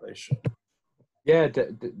financial fair play. Yeah,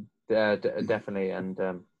 definitely, and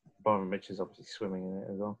Byron Rich is obviously swimming in it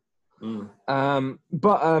as well.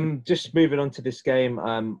 But just moving on to this game,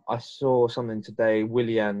 I saw something today.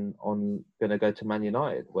 Willian going to go to Man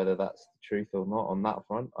United. Whether that's the truth or not on that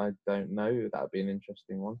front, I don't know. That would be an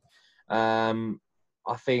interesting one.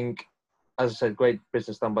 I think, as I said, great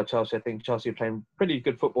business done by Chelsea. I think Chelsea are playing pretty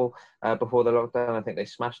good football before the lockdown. I think they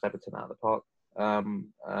smashed Everton out of the park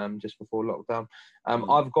just before lockdown.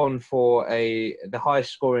 I've gone for the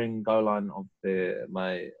highest scoring goal line of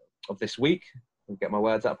this week. Get my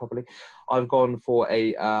words out properly. I've gone for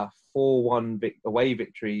a 4-1 away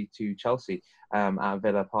victory to Chelsea at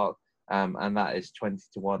Villa Park, and that is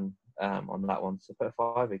 20-1 on that one. So put a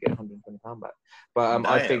five, you get £120 back. But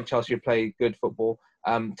I think Chelsea play good football.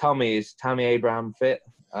 Tell me, is Tammy Abraham fit?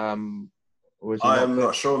 Or is he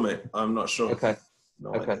not sure, mate. I'm not sure. Okay.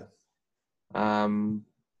 No okay. Idea.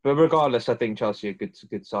 But regardless, I think Chelsea are a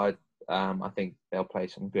good side. I think they'll play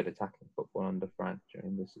some good attacking football under Frank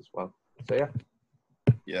during this as well. So yeah.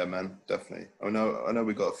 Yeah, man, definitely. I know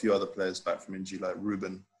we got a few other players back from injury, like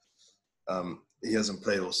Ruben. He hasn't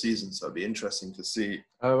played all season, so it'd be interesting to see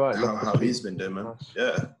how he's been doing, man. Nice.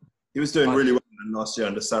 Yeah, he was doing really well last year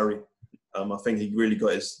under Sarri. I think he really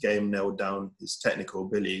got his game nailed down, his technical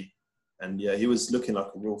ability, and yeah, he was looking like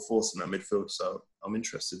a real force in that midfield. So I'm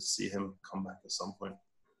interested to see him come back at some point.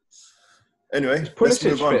 Anyway, let's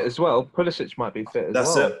move on. Fit as well. Pulisic might be fit as well.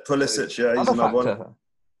 That's it. Pulisic, yeah, he's another one.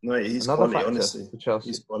 No, he's quality, honestly. For Chelsea.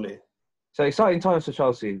 He's quality. So exciting times for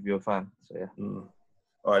Chelsea if you're a fan. So yeah.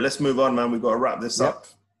 All right, let's move on, man. We've got to wrap this up.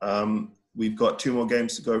 We've got 2 more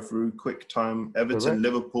games to go through. Quick time. Everton,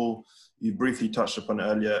 Liverpool. You briefly touched upon it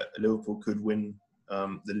earlier. Liverpool could win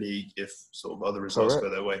the league if sort of other results go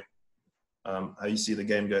their way. How you see the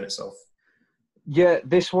game going itself? Yeah,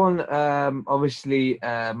 this one, obviously,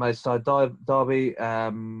 Merseyside derby.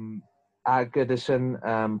 At Goodison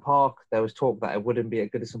Park, there was talk that it wouldn't be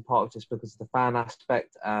at Goodison Park just because of the fan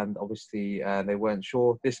aspect, and obviously they weren't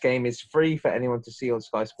sure. This game is free for anyone to see on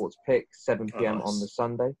Sky Sports Pick, 7 p.m. on the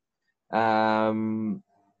Sunday. I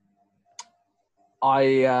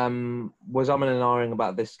was umming and ahhing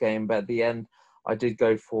about this game, but at the end, I did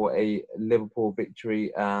go for a Liverpool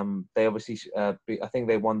victory. They obviously, I think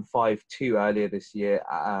they won 5-2 earlier this year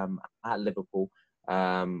at Liverpool.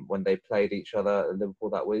 When they played each other,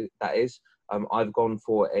 Liverpool that is. I've gone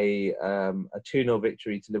for a 2-0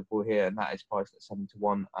 victory to Liverpool here, and that is priced at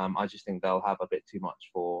 7-1. I just think they'll have a bit too much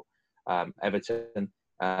for Everton,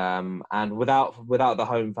 and without the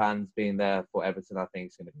home fans being there for Everton, I think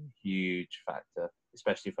it's going to be a huge factor,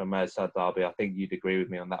 especially for Merseyside derby. I think you'd agree with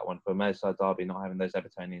me on that one. For Merseyside derby, not having those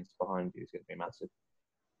Evertonians behind you is going to be massive.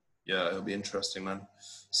 Yeah, it'll be interesting, man.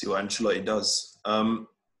 See what Ancelotti does.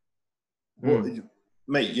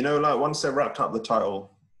 Mate, you know, like once they've wrapped up the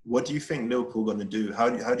title, what do you think Liverpool are going to do? How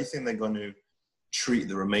do you think they're going to treat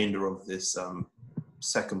the remainder of this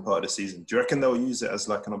second part of the season? Do you reckon they'll use it as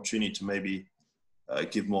like an opportunity to maybe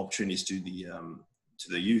give more opportunities to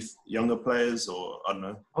the youth, younger players, or I don't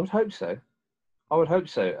know? I would hope so.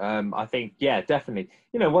 I think, yeah, definitely.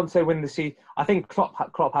 You know, once they win the season, I think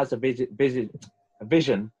Klopp has a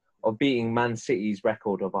vision of beating Man City's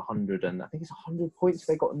record of 100, and I think it's 100 points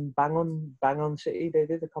they got in bang on City. They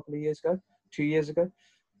did a couple of years ago, 2 years ago.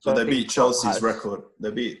 So they beat Chelsea's record.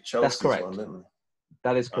 They beat Chelsea's That's correct. one, didn't they?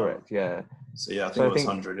 That is correct. Yeah. So yeah, I think it was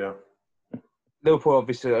 100. Yeah. Liverpool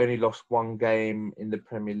obviously only lost 1 game in the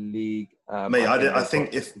Premier League. Mate, I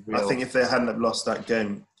think if they hadn't have lost that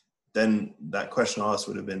game, then that question I asked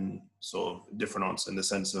would have been sort of a different answer in the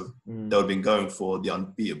sense of they would have been going for the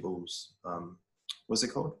unbeatables. What's it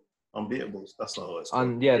called? Unbeatables. That's not what it's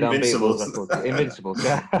called. Yeah, the Invincibles. Invincibles,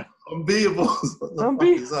 yeah. Unbeatables. What the fuck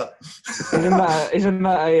is that? Isn't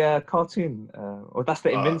that a cartoon? Or that's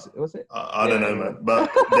the Invincibles, was it? I don't know, man. But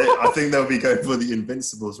I think they'll be going for the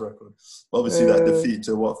Invincibles record. Obviously, that defeat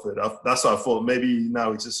to Watford. That's what I thought. Maybe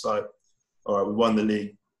now it's just like, all right, we won the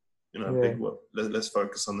league. You know, big whoop. Let's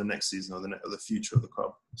focus on the next season or the future of the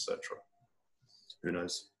club, etc. Who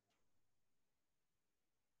knows?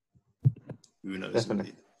 Who knows?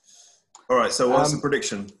 Definitely. All right, so what's the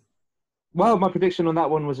prediction? Well, my prediction on that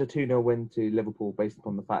one was a 2-0 win to Liverpool based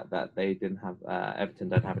upon the fact that they didn't have Everton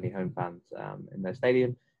don't have any home fans in their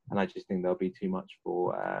stadium, and I just think there'll be too much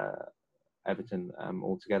for Everton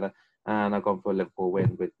altogether. And I've gone for a Liverpool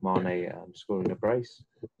win with Mane scoring a brace.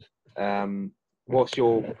 What's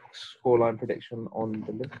your scoreline prediction on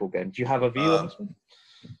the Liverpool game? Do you have a view on this one?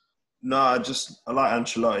 No, I like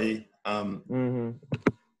Ancelotti.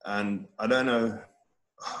 And I don't know.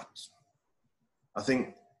 I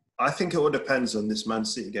think it all depends on this Man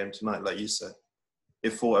City game tonight, like you said.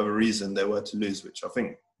 If for whatever reason they were to lose, which I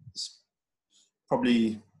think is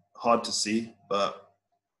probably hard to see, but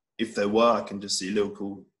if they were, I can just see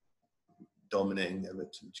Liverpool dominating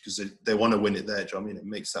Everton because they want to win it there. Do you know what I mean? It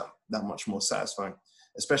makes that much more satisfying,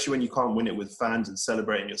 especially when you can't win it with fans and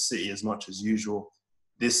celebrating your city as much as usual.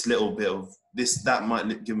 This little bit of that might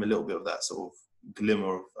give them a little bit of that sort of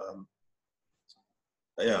glimmer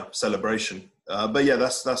of celebration. But yeah,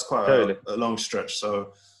 that's quite a long stretch.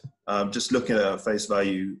 So just looking at face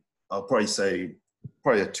value, I'll probably say a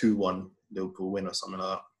 2-1 Liverpool win or something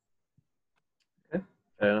like that. Okay,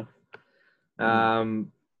 fair enough.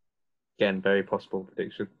 Again, very possible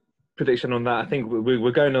prediction on that. I think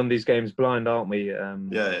we're going on these games blind, aren't we? Yeah.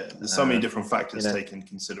 There's so many different factors taken into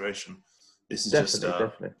consideration. This is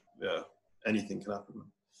definitely. Yeah, anything can happen.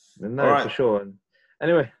 No, right. For sure. And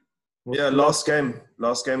anyway. Last game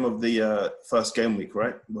of the first game week,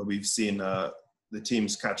 right? Where we've seen the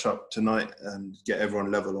teams catch up tonight and get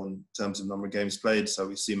everyone level on terms of number of games played. So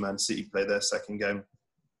we see Man City play their second game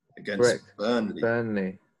against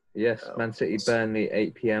Burnley. Yes, Man City, Burnley,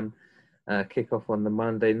 8 p.m. Kick-off on the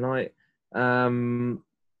Monday night. One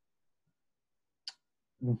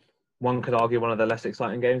could argue one of the less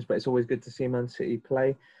exciting games, but it's always good to see Man City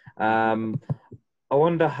play. I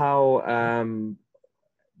wonder how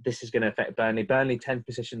this is going to affect Burnley. Burnley 10th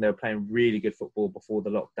position. They were playing really good football before the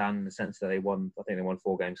lockdown in the sense that they won 4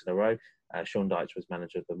 games in a row. Sean Dyche was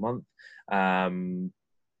manager of the month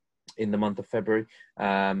in the month of February.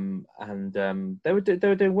 And they were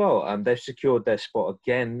doing well. They've secured their spot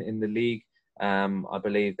again in the league. I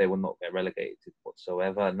believe they will not get relegated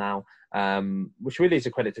whatsoever now, which really is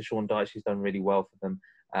a credit to Sean Dyche. He's done really well for them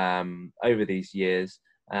over these years.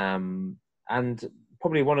 And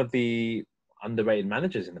probably one of the underrated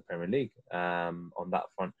managers in the Premier League on that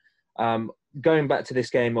front. Going back to this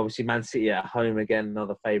game, obviously Man City at home again,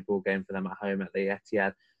 another favourable game for them at home at the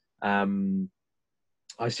Etihad.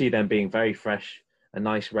 I see them being very fresh, a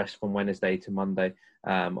nice rest from Wednesday to Monday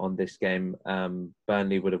on this game.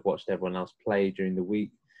 Burnley would have watched everyone else play during the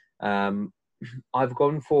week. I've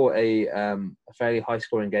gone for a fairly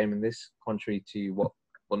high-scoring game in this, contrary to what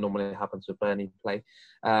normally happens with Burnley play.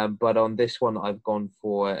 But on this one, I've gone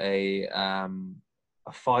for a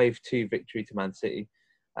 5-2 victory to Man City.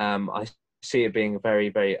 I see it being a very,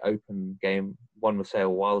 very open game. One would say a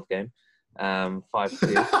wild game.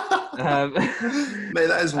 5-2. Mate,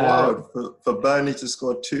 that is wild for Burnley to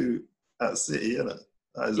score 2 at City, isn't it?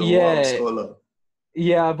 That is a wild scoreline.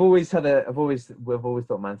 Yeah, we've always thought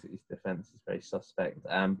Man City's defence is very suspect.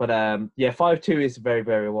 5-2 is a very,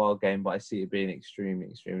 very wild game, but I see it being extremely,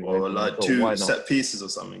 extremely. Or like 2 set pieces or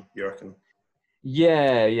something, you reckon?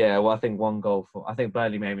 Yeah. Well, I think one goal I think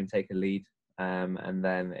Burnley may even take a lead, and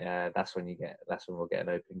then that's when we'll get an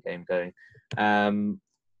open game going. 5-2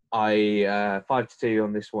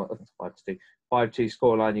 on this one. 5-2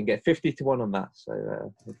 scoreline. You can get 50-1 on that. So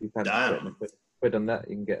if you fancy putting a quid on that,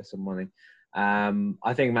 you can get some money.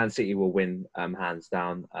 I think Man City will win hands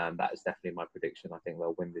down. That is definitely my prediction. I think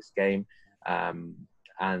they'll win this game.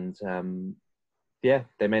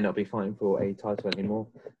 They may not be fighting for a title anymore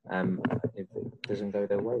if it doesn't go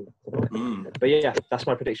their way tonight. But yeah, that's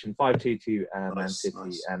my prediction. 5-2 to Man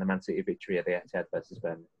City and a Man City victory at the Etihad versus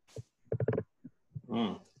Burnley.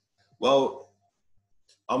 Well,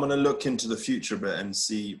 I'm going to look into the future a bit and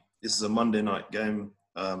see. This is a Monday night game.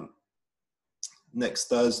 Next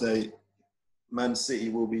Thursday, Man City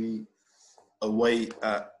will be away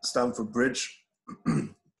at Stamford Bridge.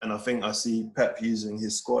 And I think I see Pep using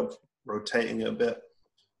his squad, rotating it a bit,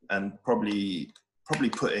 and probably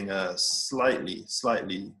putting a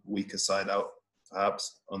slightly weaker side out,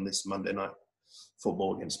 perhaps, on this Monday night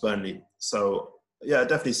football against Burnley. So, yeah, I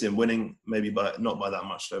definitely see him winning, maybe not by that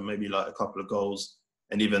much, though, maybe like a couple of goals,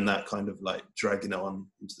 and even that kind of like dragging it on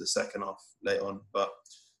into the second half late on. But,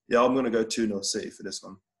 yeah, I'm going to go 2-0 City for this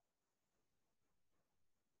one.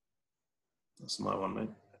 That's my one, mate.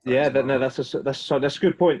 That's a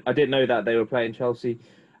good point. I didn't know that they were playing Chelsea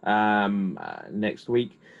next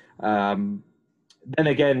week. Then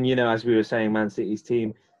again, as we were saying, Man City's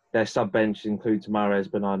team, their sub bench includes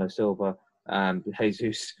Mahrez, Bernardo Silva,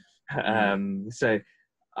 Jesus. So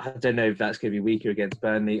I don't know if that's going to be weaker against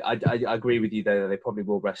Burnley. I agree with you though that they probably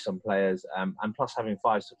will rest some players, and plus having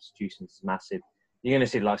 5 substitutions is massive. You're going to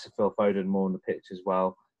see the likes of Phil Foden more on the pitch as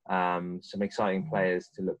well. some exciting players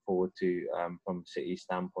to look forward to from City's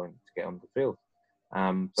standpoint to get on the field.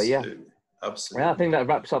 But yeah, absolutely. I think that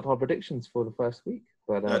wraps up our predictions for the first week.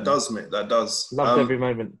 But that does, mate. That does. Loved every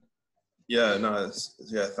moment. Yeah, no,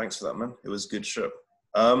 thanks for that, man. It was a good show.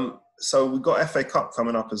 So we've got FA Cup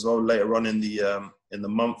coming up as well later on in the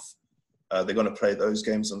month. They're going to play those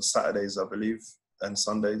games on Saturdays, I believe, and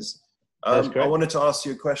Sundays. I wanted to ask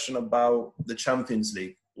you a question about the Champions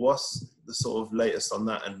League. What's the sort of latest on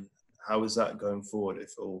that, and how is that going forward,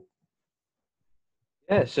 if at all?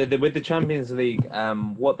 Yeah, so with the Champions League,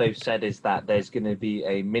 what they've said is that there's going to be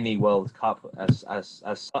a mini World Cup as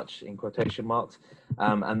such, in quotation marks,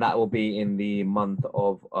 and that will be in the month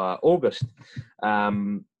of August.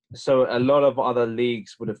 So a lot of other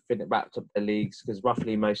leagues would have wrapped up their leagues, because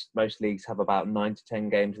roughly most leagues have about 9 to 10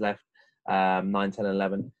 games left, 9, 10,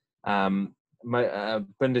 11.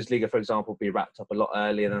 Bundesliga, for example, will be wrapped up a lot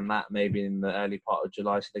earlier than that, maybe in the early part of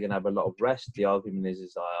July, so they're going to have a lot of rest. The argument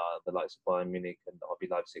is the likes of Bayern Munich and RB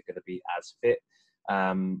Leipzig are going to be as fit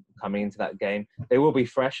coming into that game. They will be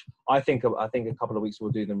fresh. I think a couple of weeks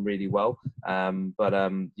will do them really well.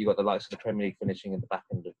 But you got the likes of the Premier League finishing at the back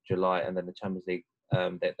end of July, and then the Champions League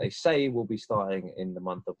that they say will be starting in the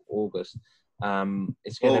month of August.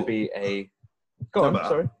 It's going to be a... Go on,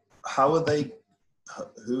 sorry. How are they...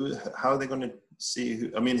 How are they going to see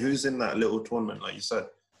who? I mean, who's in that little tournament, like you said?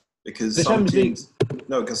 Because some teams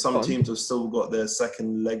have still got their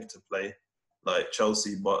second leg to play, like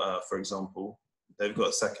Chelsea, for example, they've got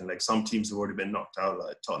a second leg. Some teams have already been knocked out,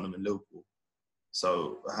 like Tottenham and Liverpool.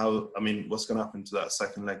 So what's going to happen to that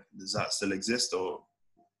second leg? Does that still exist, or?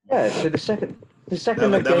 Yeah, so the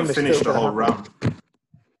second leg game is finished still the whole round.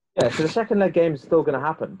 Yeah, so the second leg game is still going to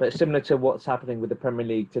happen, but similar to what's happening with the Premier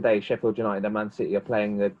League today, Sheffield United and Man City are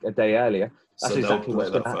playing a day earlier. That's exactly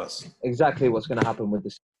what's going to happen with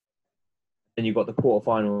this. Then you've got the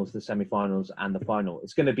quarterfinals, the semi-finals, and the final.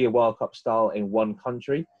 It's going to be a World Cup style in one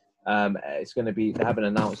country. It's going to be, they haven't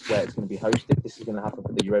announced where it's going to be hosted. This is going to happen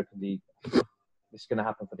for the Europa League. This is going to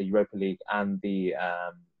happen for the Europa League and the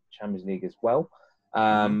Champions League as well.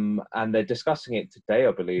 And they're discussing it today,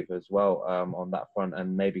 I believe, as well, on that front,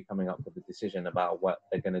 and maybe coming up with a decision about what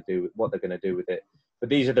they're going to do with it. But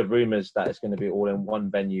these are the rumours that it's going to be all in one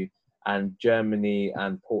venue, and Germany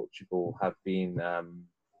and Portugal have been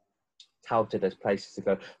touted as places to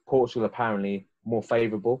go. Portugal apparently more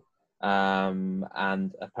favourable,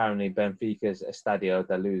 and apparently Benfica's Estadio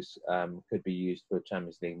da Luz could be used for a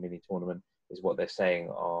Champions League mini tournament, is what they're saying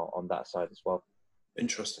on that side as well.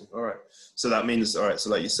 Interesting. All right. So that means, all right, so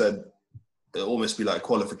like you said, it'll almost be like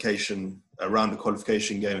qualification, around the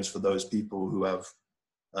qualification games for those people who have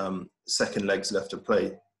second legs left to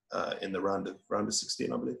play in the round of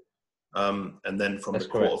 16, I believe. And then from the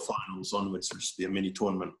quarterfinals onwards, it'll just be a mini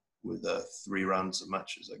tournament with 3 rounds of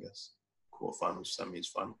matches, I guess. Quarterfinals, semis,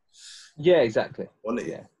 final. Yeah, exactly.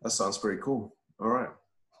 Quality. Yeah. That sounds pretty cool. All right.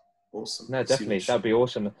 Awesome. No, definitely. That'd be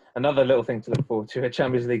awesome. Another little thing to look forward to, a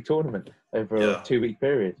Champions League tournament over a 2-week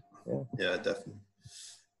period. Yeah, definitely.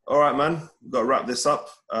 All right, man. We've got to wrap this up.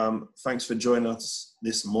 Thanks for joining us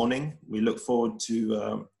this morning. We look forward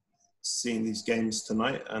to seeing these games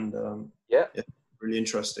tonight, and really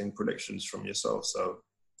interesting predictions from yourself. So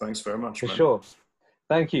thanks very much, man. For sure.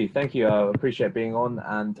 Thank you. I appreciate being on,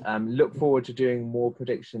 and look forward to doing more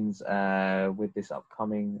predictions with this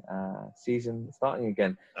upcoming season starting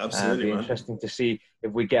again. Absolutely, It'll be interesting to see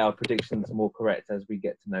if we get our predictions more correct as we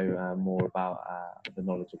get to know more about the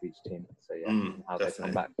knowledge of each team. So how they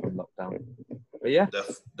come back from lockdown. But yeah,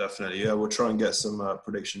 definitely. Yeah, we'll try and get some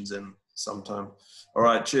predictions in sometime. All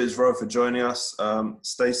right, cheers, Ro, for joining us.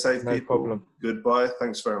 Stay safe, people. No problem. Goodbye.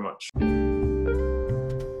 Thanks very much.